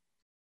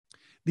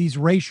these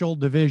racial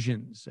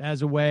divisions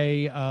as a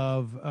way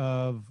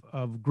of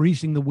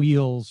greasing the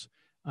wheels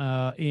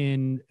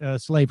in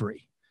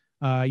slavery,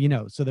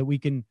 so that we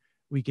can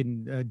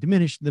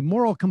diminish the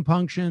moral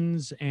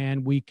compunctions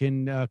and we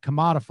can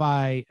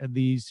commodify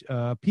these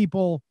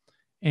people.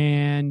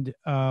 And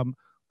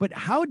but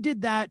how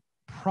did that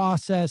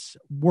process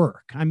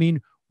work? I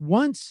mean,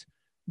 once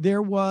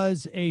there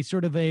was a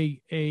sort of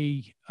I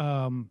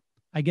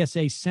guess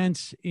a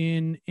sense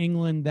in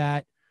England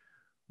that,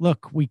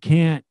 look,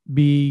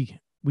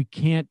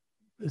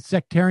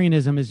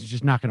 sectarianism is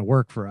just not going to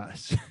work for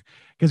us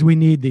because we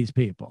need these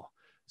people.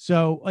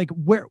 So like,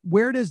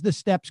 where does the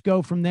steps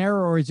go from there?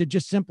 Or is it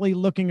just simply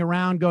looking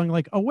around going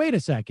like, oh, wait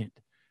a second,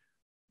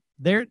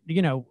 there,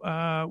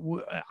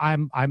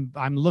 I'm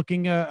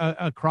looking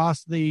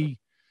across the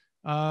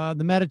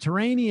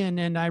Mediterranean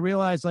and I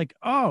realize like,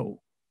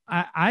 oh,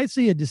 I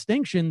see a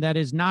distinction that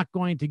is not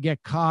going to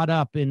get caught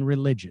up in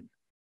religion.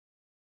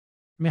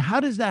 I mean, how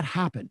does that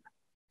happen?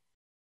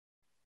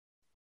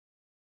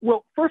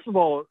 Well, first of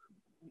all,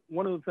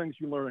 one of the things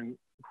you learn in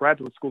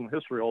graduate school in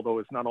history, although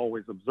it's not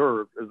always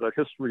observed, is that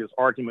history is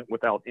argument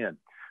without end.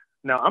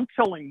 Now, I'm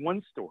telling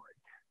one story.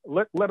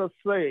 Let us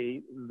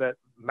say that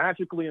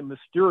magically and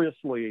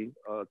mysteriously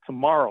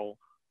tomorrow,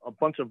 a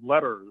bunch of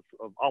letters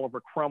of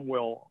Oliver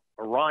Cromwell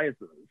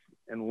arises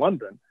in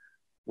London,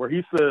 where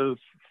he says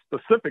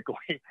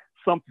specifically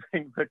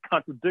something that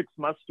contradicts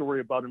my story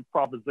about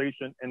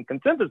improvisation and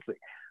contingency.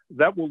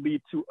 That will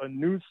lead to a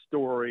new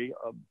story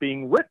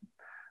being written.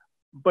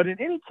 But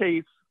in any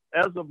case,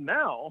 as of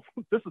now,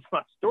 this is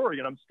my story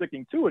and I'm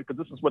sticking to it because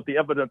this is what the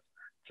evidence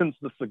tends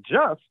to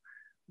suggest,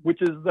 which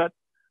is that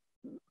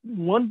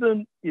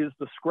London is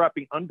the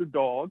scrappy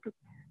underdog.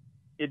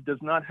 It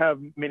does not have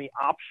many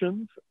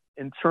options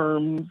in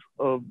terms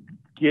of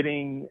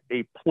getting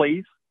a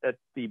place at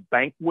the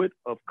banquet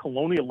of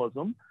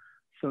colonialism,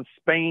 since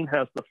Spain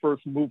has the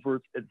first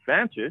mover's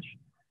advantage.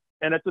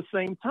 And at the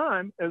same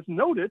time, as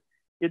noted,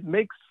 it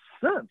makes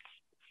sense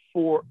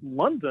for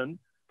London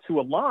to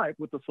ally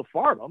with the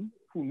Sephardim,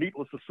 who,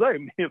 needless to say,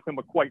 many of them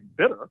are quite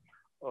bitter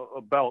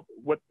about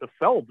what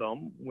befell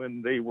them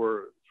when they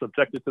were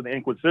subjected to the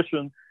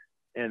Inquisition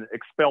and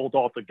expelled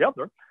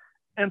altogether.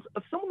 And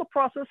a similar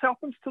process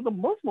happens to the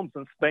Muslims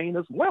in Spain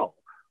as well.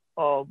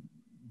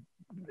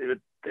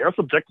 They're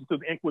subjected to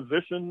the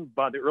Inquisition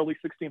by the early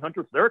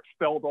 1600s. They're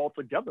expelled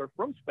altogether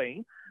from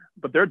Spain,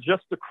 but they're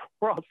just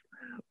across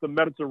the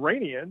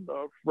Mediterranean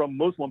from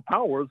Muslim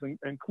powers,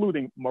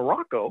 including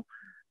Morocco.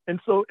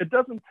 And so it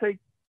doesn't take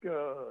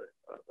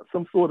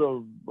some sort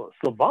of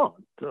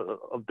savant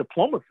of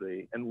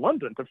diplomacy in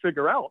London to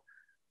figure out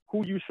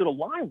who you should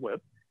align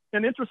with.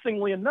 And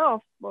interestingly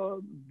enough,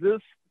 this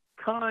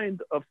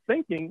kind of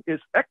thinking is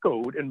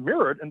echoed and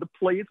mirrored in the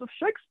plays of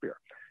Shakespeare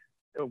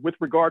with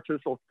regard to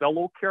his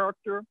Othello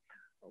character,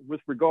 with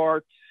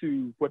regard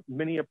to what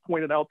many have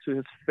pointed out to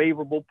his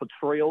favorable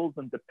portrayals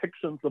and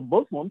depictions of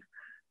Muslims,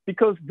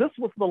 because this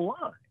was the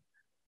line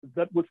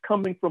that was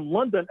coming from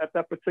London at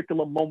that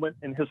particular moment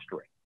in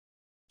history.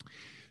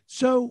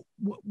 So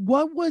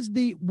what was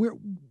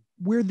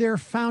were their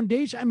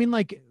foundation? I mean,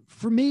 like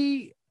for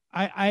me,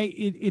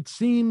 it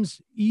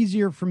seems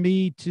easier for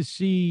me to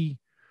see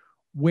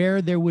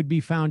where there would be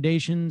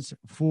foundations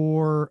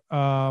for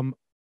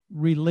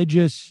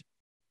religious,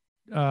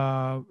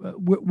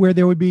 where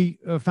there would be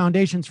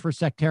foundations for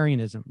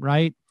sectarianism,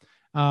 right?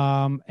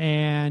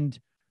 And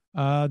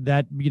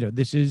that,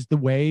 this is the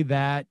way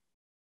that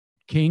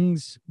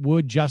kings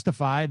would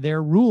justify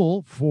their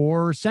rule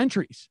for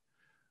centuries.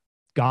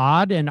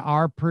 God and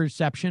our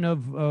perception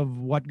of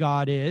what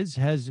God is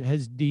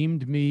has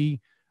deemed me,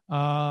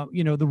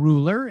 the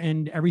ruler,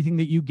 and everything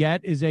that you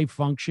get is a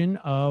function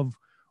of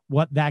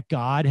what that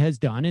God has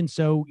done. And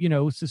so,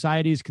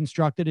 society is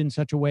constructed in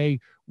such a way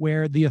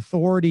where the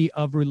authority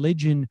of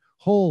religion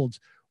holds.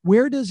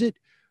 Where does it,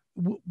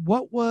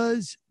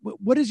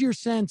 what is your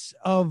sense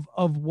of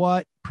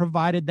what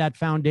provided that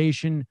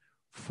foundation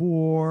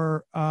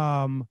for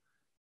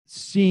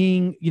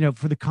seeing,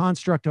 for the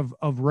construct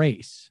of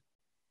race?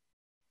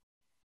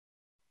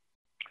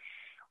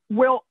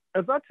 Well,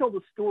 as I tell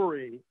the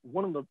story,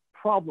 one of the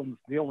problems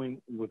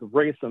dealing with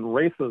race and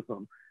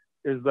racism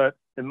is that,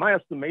 in my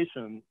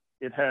estimation,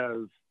 it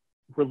has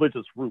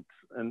religious roots.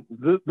 And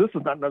this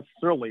is not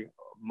necessarily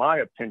my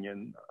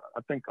opinion.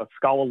 I think a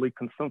scholarly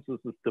consensus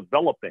is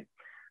developing.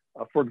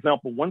 For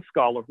example, one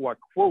scholar who I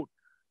quote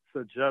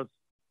suggests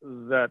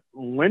that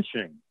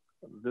lynching,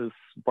 this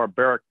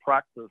barbaric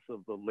practice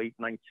of the late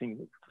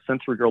 19th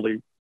century,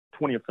 early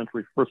 20th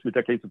century, first few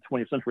decades of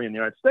 20th century in the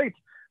United States,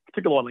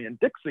 particularly in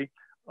Dixie,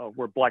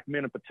 where Black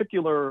men in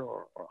particular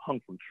are hung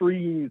from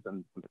trees,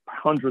 and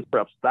hundreds,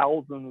 perhaps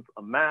thousands,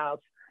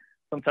 amassed.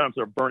 Sometimes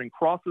they're burning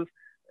crosses.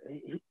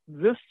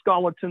 This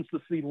scholar tends to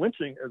see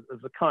lynching as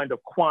a kind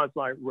of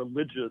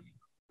quasi-religious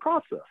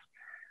process.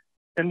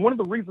 And one of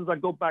the reasons I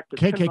go back to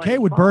KKK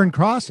would burn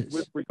crosses.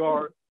 With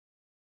regard,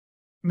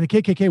 the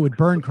KKK would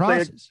burn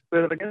crosses.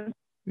 Say that again?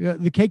 Yeah,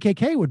 the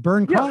KKK would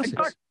burn crosses.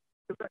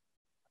 Exactly.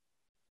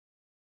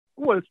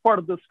 Well, it's part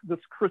of this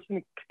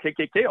Christian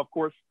KKK, of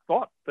course,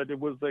 thought that it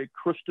was a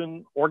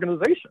Christian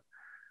organization.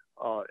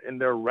 In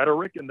their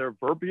rhetoric and their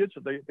verbiage,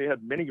 they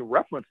had many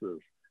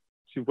references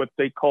to what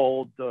they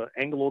called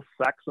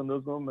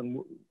Anglo-Saxonism.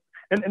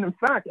 And in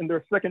fact, in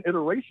their second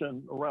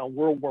iteration around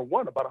World War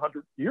I, about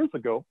 100 years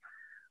ago,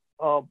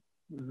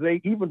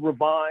 they even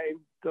revived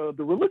the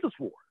religious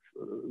wars.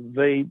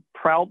 They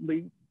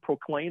proudly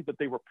proclaimed that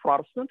they were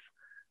Protestants.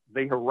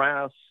 They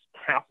harassed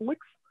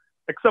Catholics,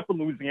 except in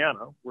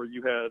Louisiana, where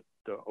you had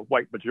a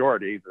white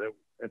majority,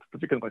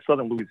 particularly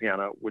southern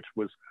Louisiana, which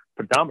was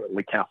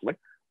predominantly Catholic.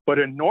 But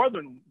in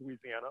northern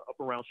Louisiana, up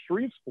around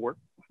Shreveport,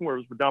 where it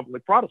was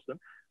predominantly Protestant,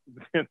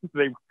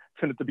 they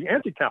tended to be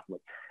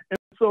anti-Catholic. And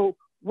so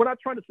what I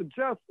try to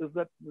suggest is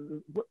that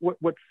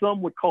what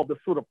some would call the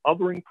sort of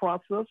othering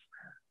process,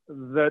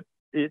 that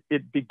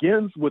it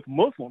begins with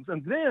Muslims.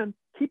 And then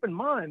keep in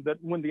mind that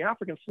when the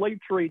African slave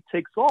trade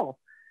takes off,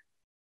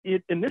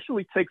 it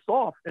initially takes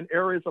off in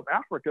areas of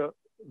Africa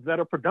that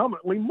are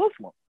predominantly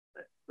Muslim.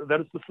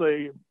 That is to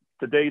say,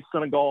 today's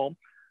Senegal,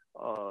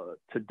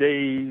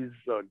 today's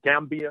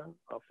Gambia,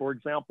 for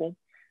example.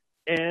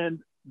 And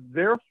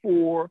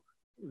therefore,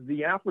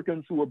 the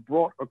Africans who were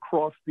brought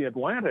across the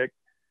Atlantic,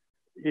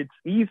 it's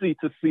easy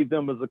to see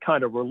them as a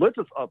kind of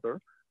religious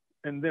other,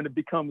 and then it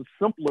becomes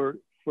simpler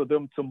for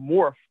them to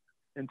morph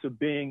into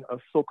being a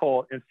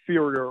so-called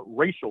inferior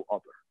racial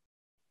other.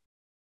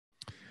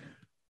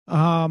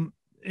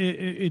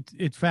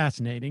 It's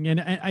fascinating, and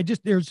I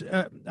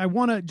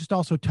want to just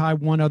also tie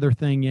one other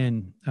thing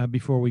in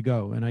before we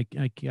go, and I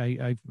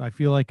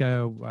feel like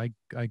I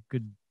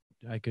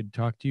could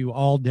talk to you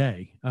all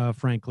day,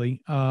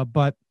 frankly,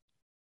 but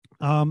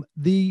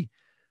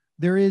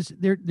there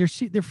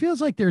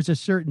feels like there's a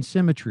certain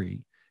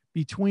symmetry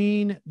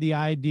between the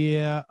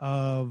idea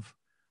of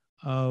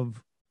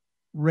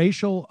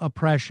racial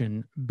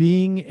oppression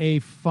being a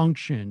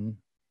function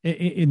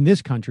in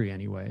this country,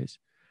 anyways.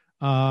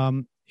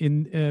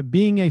 In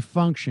being a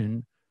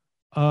function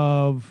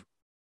of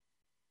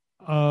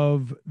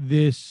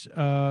this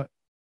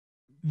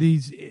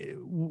these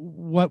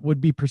what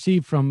would be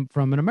perceived from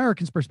an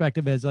American's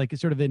perspective as like a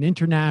sort of an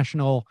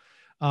international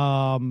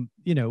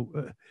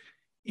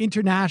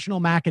international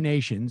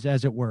machinations,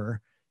 as it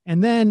were.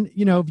 And then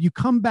if you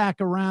come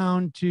back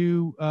around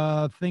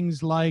to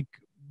things like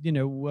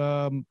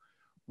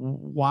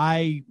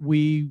why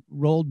we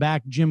rolled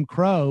back Jim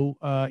Crow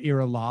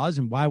era laws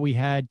and why we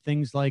had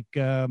things like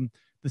the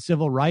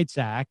Civil Rights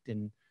Act,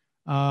 and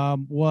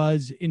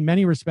was in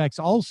many respects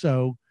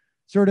also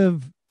sort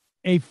of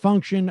a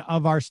function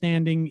of our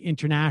standing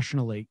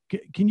internationally.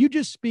 Can you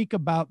just speak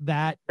about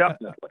that,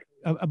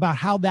 about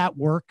how that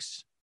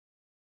works,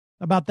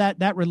 about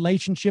that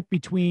relationship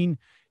between,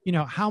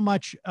 how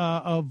much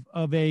of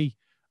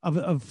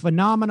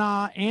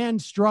phenomena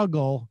and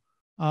struggle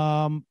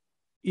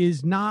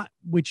is not,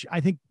 which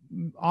I think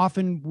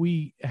often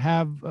we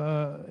have,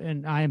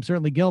 and I am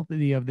certainly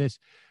guilty of this,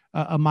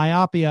 a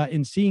myopia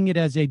in seeing it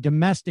as a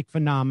domestic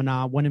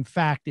phenomena when in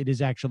fact it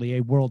is actually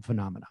a world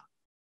phenomena.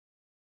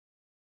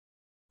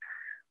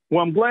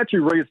 Well, I'm glad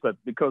you raised that,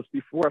 because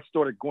before I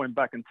started going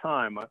back in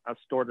time, I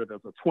started as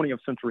a 20th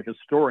century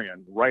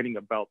historian writing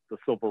about the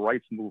civil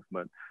rights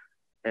movement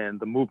and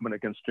the movement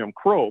against Jim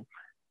Crow.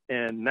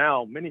 And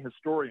now many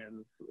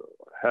historians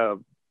have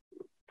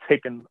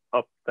taken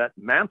up that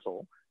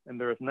mantle,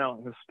 and there is now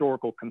a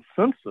historical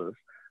consensus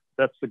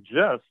that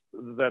suggests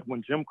that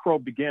when Jim Crow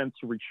began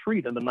to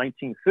retreat in the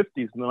 1950s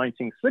and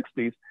the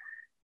 1960s,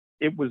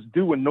 it was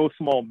due in no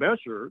small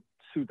measure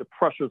to the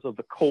pressures of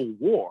the Cold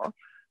War,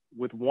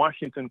 with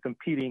Washington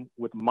competing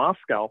with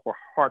Moscow for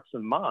hearts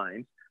and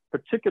minds,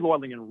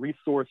 particularly in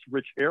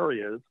resource-rich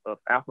areas of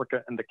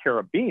Africa and the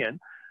Caribbean,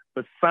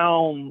 but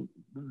found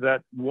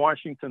that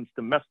Washington's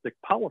domestic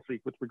policy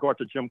with regard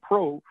to Jim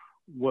Crow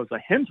was a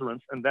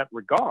hindrance in that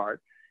regard,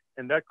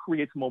 and that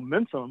creates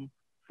momentum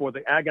for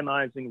the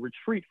agonizing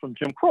retreat from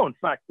Jim Crow. In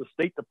fact, the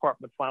State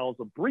Department files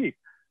a brief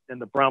in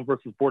the Brown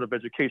versus Board of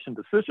Education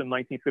decision,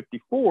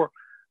 1954,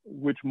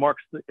 which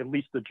marks at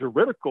least the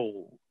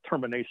juridical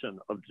termination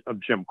of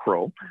Jim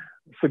Crow,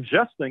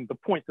 suggesting the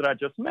point that I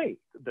just made,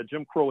 that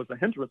Jim Crow is a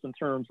hindrance in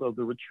terms of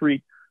the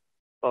retreat,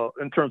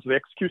 in terms of the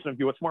execution of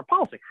U.S. foreign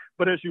policy.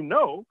 But as you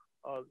know,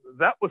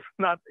 that was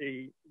not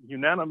a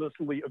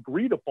unanimously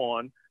agreed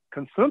upon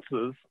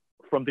consensus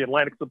from the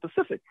Atlantic to the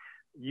Pacific.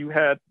 You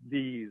had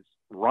these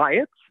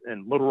riots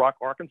in Little Rock,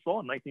 Arkansas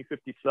in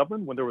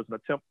 1957 when there was an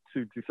attempt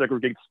to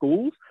desegregate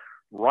schools,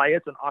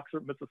 riots in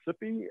Oxford,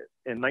 Mississippi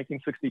in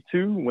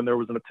 1962 when there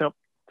was an attempt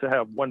to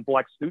have one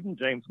Black student,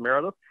 James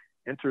Meredith,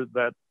 enter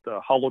that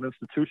hallowed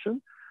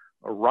institution,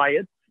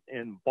 riots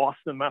in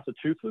Boston,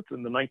 Massachusetts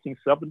in the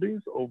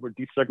 1970s over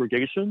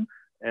desegregation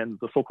and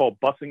the so-called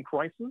busing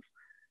crisis.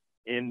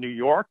 In New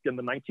York in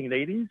the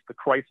 1980s, the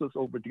crisis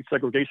over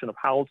desegregation of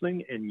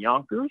housing in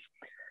Yonkers.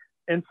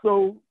 And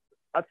so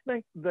I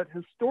think that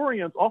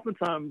historians,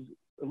 oftentimes,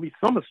 at least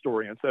some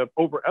historians, have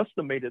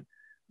overestimated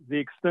the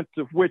extent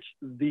to which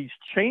these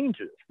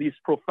changes, these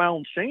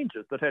profound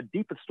changes that had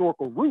deep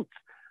historical roots,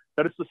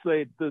 that is to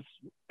say, this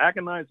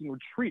agonizing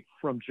retreat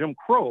from Jim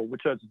Crow,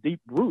 which has deep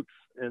roots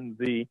in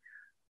the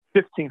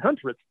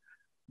 1500s,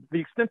 the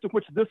extent to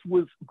which this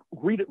was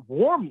greeted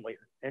warmly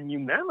and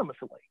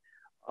unanimously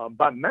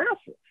by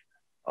masses.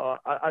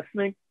 I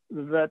think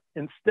that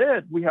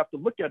instead we have to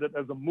look at it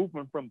as a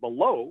movement from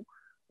below,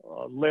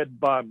 led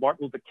by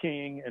Martin Luther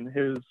King and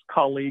his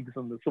colleagues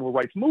in the civil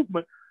rights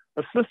movement,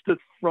 assisted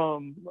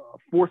from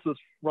forces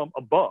from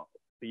above,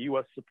 the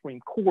U.S.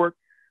 Supreme Court,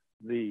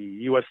 the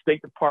U.S.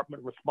 State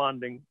Department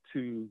responding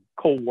to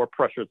Cold War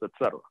pressures, et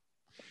cetera.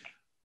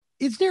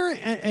 Is there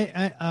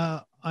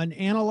an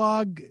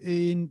analog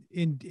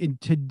in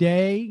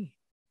today,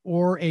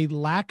 or a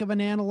lack of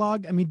an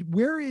analog? I mean,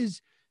 where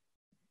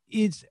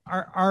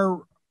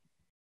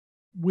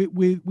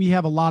we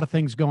have a lot of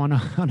things going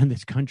on in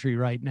this country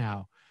right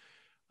now.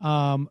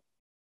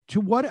 To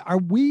what are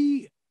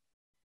we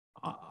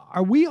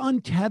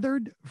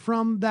untethered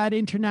from that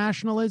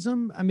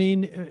internationalism? I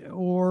mean,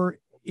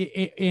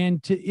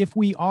 if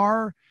we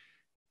are,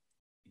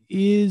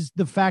 is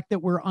the fact that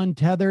we're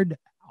untethered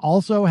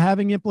also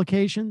having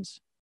implications?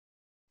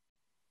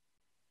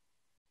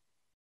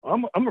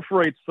 I'm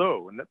afraid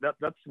so, and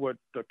that's what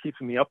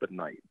keeps me up at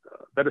night.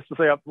 That is to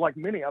say, like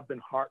many, I've been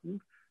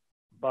heartened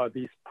by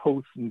these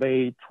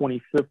post-May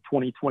 25th,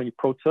 2020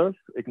 protests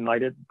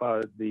ignited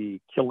by the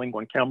killing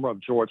on camera of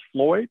George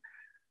Floyd,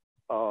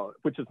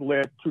 which has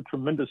led to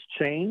tremendous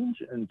change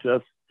in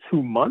just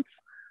 2 months.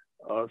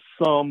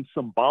 Some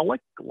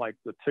symbolic, like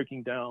the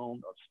taking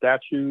down of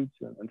statues,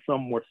 and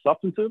some more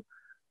substantive,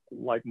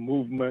 like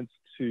movements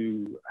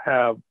to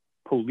have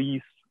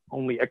police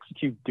only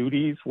execute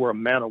duties where a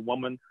man or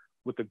woman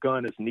with a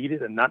gun is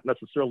needed, and not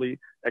necessarily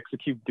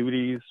execute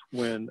duties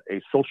when a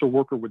social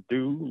worker would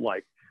do,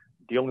 like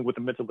dealing with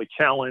a mentally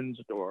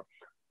challenged or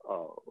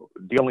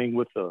dealing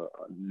with a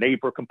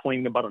neighbor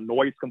complaining about a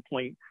noise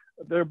complaint.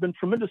 There have been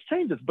tremendous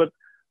changes, but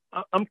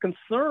I'm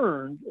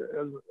concerned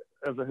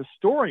as a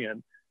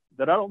historian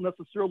that I don't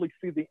necessarily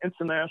see the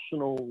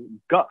international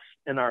gust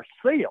in our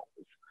sails,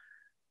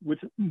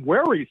 which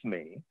worries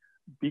me,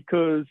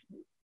 because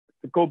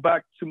to go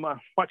back to my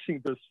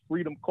watching this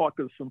Freedom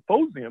Caucus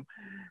symposium,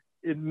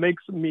 it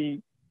makes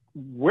me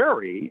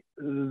worry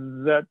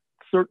that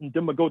certain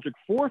demagogic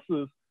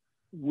forces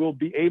will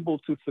be able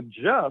to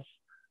suggest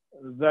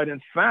that, in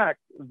fact,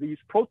 these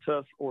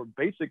protests are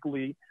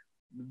basically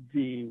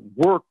the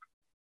work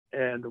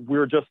and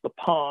we're just the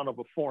pawn of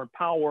a foreign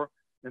power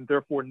and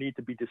therefore need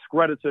to be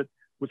discredited,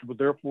 which would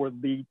therefore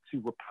lead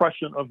to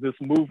repression of this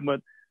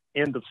movement.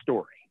 End of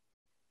story.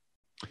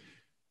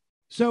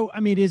 So, I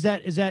mean, is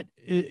it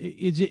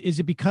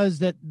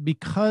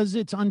because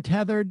it's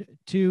untethered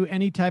to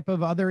any type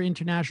of other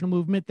international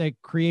movement that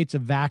creates a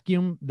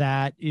vacuum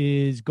that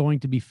is going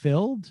to be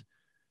filled?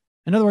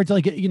 In other words,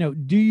 like,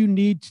 do you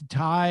need to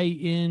tie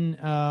in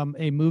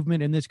a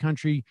movement in this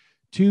country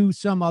to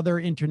some other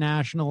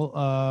international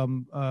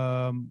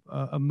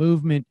a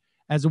movement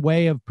as a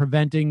way of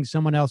preventing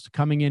someone else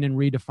coming in and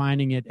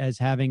redefining it as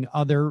having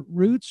other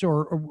roots,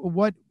 or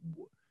what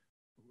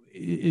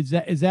is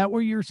that? Is that what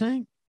you're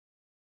saying?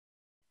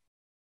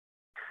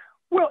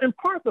 Well, in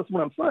part, that's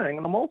what I'm saying.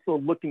 And I'm also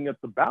looking at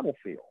the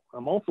battlefield.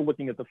 I'm also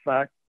looking at the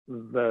fact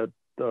that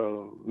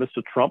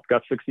Mr. Trump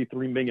got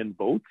 63 million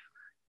votes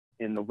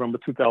in November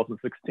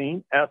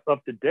 2016. As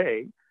of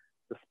today,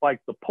 despite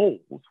the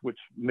polls, which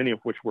many of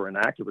which were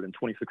inaccurate in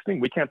 2016,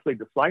 we can't say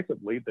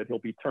decisively that he'll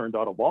be turned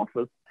out of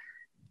office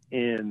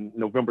in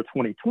November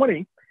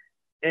 2020.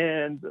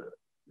 And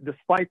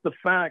despite the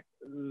fact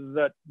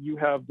that you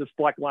have this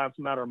Black Lives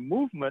Matter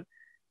movement,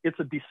 it's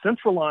a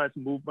decentralized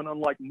movement,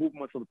 unlike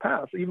movements of the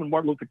past. Even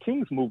Martin Luther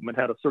King's movement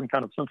had a certain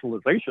kind of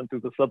centralization through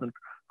the Southern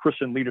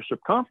Christian Leadership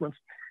Conference,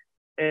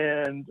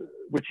 and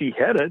which he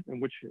headed, in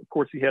which, of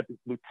course, he had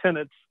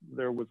lieutenants.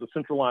 There was a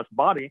centralized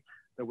body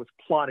that was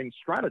plotting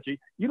strategy.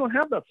 You don't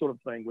have that sort of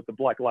thing with the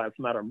Black Lives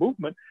Matter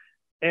movement.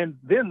 And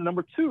then,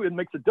 number two, it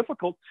makes it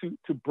difficult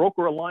to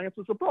broker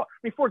alliances abroad. I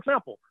mean, for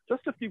example,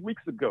 just a few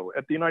weeks ago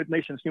at the United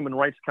Nations Human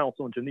Rights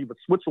Council in Geneva,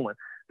 Switzerland,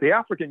 the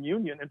African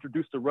Union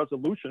introduced a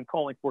resolution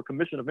calling for a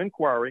commission of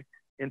inquiry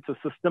into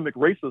systemic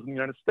racism in the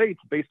United States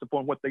based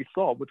upon what they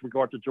saw with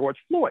regard to George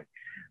Floyd.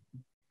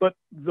 But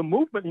the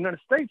movement in the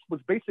United States was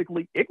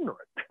basically ignorant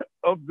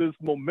of this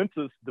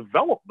momentous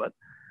development,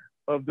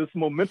 of this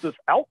momentous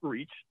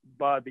outreach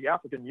by the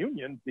African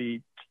Union,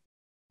 the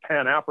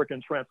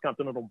Pan-African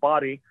transcontinental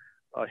body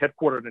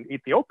headquartered in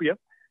Ethiopia.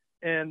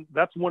 And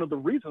that's one of the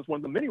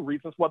many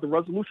reasons why the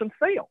resolution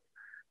failed.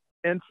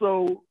 And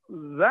so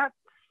that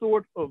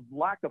sort of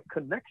lack of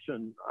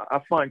connection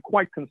I find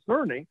quite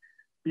concerning,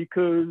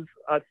 because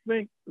I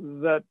think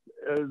that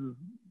as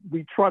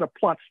we try to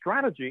plot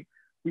strategy,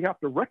 we have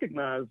to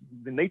recognize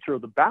the nature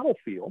of the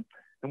battlefield.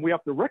 And we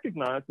have to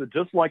recognize that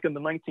just like in the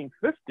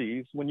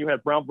 1950s, when you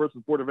had Brown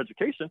versus Board of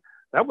Education,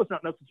 that was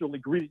not necessarily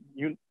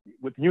greeted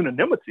with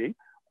unanimity,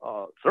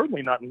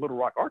 certainly not in Little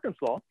Rock,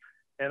 Arkansas.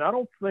 And I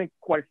don't think,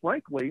 quite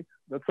frankly,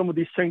 that some of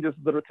these changes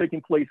that are taking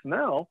place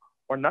now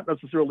are not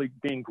necessarily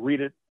being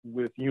greeted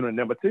with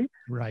unanimity.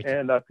 Right.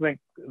 And I think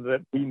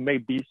that we may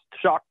be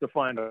shocked to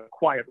find a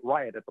quiet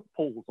riot at the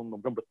polls on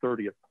November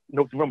 3rd,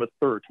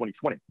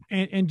 2020.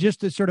 And just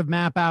to sort of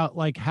map out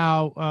like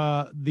how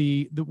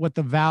what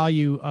the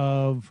value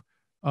of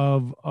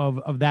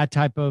that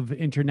type of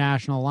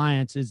international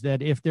alliance is,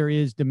 that if there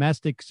is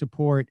domestic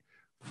support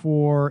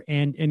for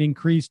and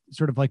increased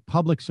sort of like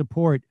public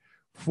support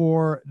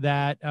for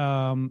that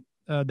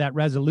that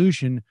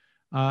resolution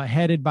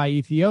headed by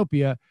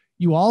Ethiopia,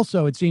 you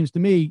also, it seems to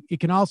me,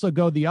 it can also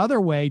go the other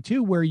way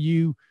too, where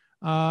you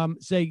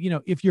say,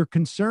 if you're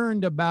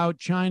concerned about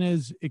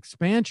China's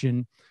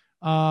expansion,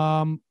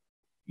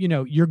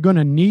 you're going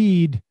to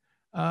need,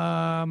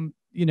 some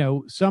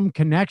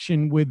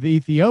connection with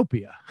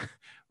Ethiopia,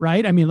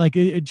 right? I mean, like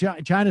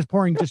China's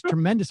pouring just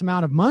tremendous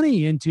amount of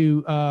money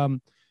into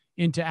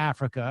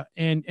Africa,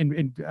 and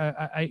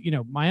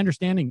my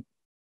understanding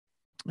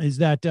is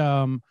that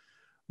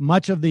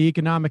much of the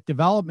economic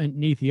development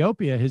in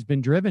Ethiopia has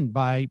been driven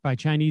by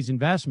Chinese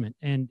investment,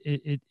 and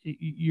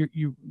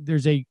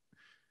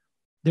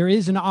there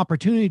is an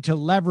opportunity to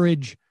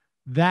leverage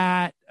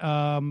that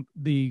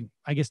the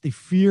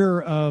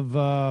fear of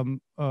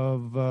an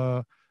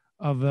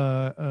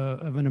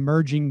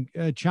emerging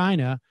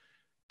China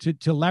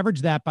to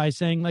leverage that by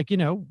saying, like,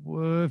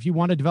 if you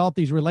want to develop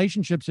these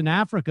relationships in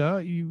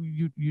Africa,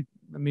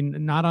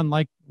 not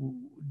unlike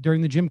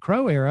during the Jim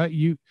Crow era,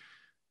 you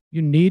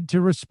need to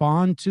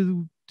respond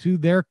to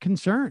their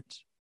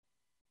concerns.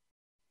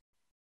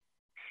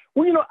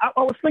 Well, I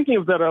was thinking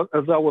of that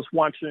as I was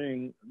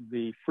watching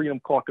the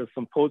Freedom Caucus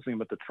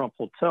symposium at the Trump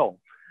Hotel,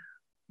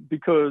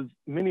 because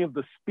many of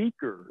the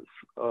speakers,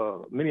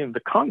 many of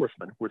the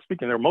congressmen who were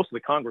speaking, there were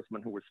mostly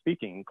congressmen who were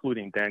speaking,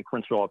 including Dan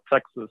Crenshaw of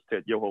Texas,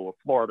 Ted Yoho of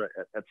Florida,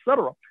 et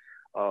cetera,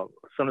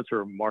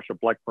 Senator Marsha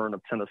Blackburn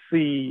of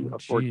Tennessee,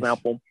 for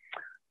example,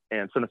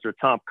 and Senator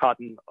Tom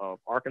Cotton of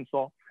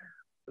Arkansas.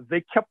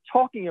 They kept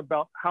talking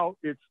about how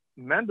it's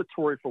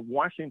mandatory for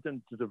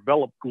Washington to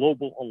develop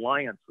global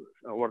alliances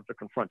in order to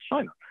confront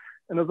China.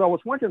 And as I was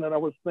watching that, I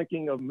was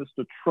thinking of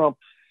Mr. Trump's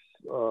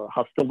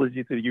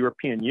hostility to the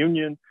European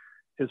Union,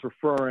 his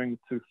referring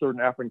to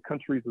certain African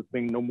countries as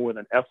being no more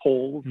than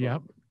F-holes,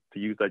 to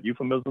use that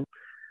euphemism.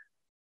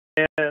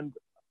 And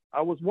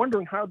I was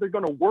wondering how they're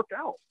going to work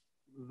out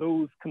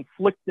those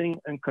conflicting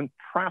and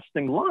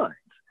contrasting lines.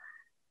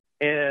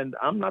 And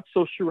I'm not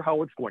so sure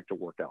how it's going to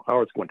work out,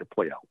 how it's going to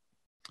play out.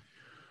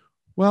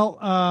 Well,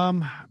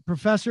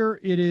 Professor,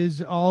 it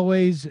is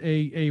always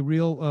a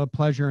real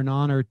pleasure and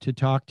honor to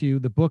talk to you.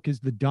 The book is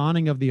The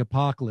Dawning of the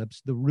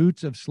Apocalypse: The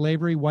Roots of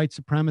Slavery, White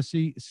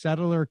Supremacy,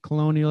 Settler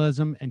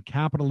Colonialism, and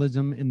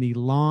Capitalism in the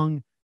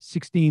Long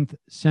 16th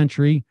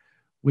Century,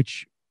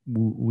 which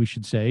we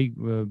should say,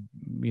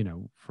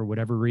 for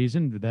whatever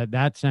reason,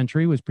 that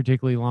century was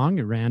particularly long.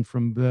 It ran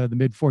from the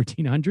mid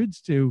 1400s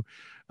to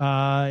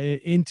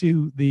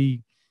into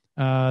the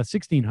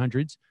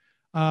 1600s.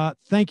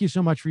 Thank you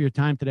so much for your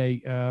time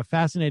today.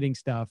 Fascinating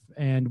stuff.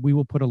 And we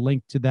will put a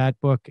link to that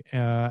book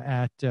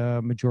at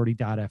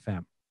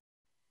majority.fm.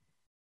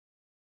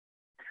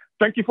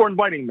 Thank you for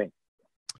inviting me.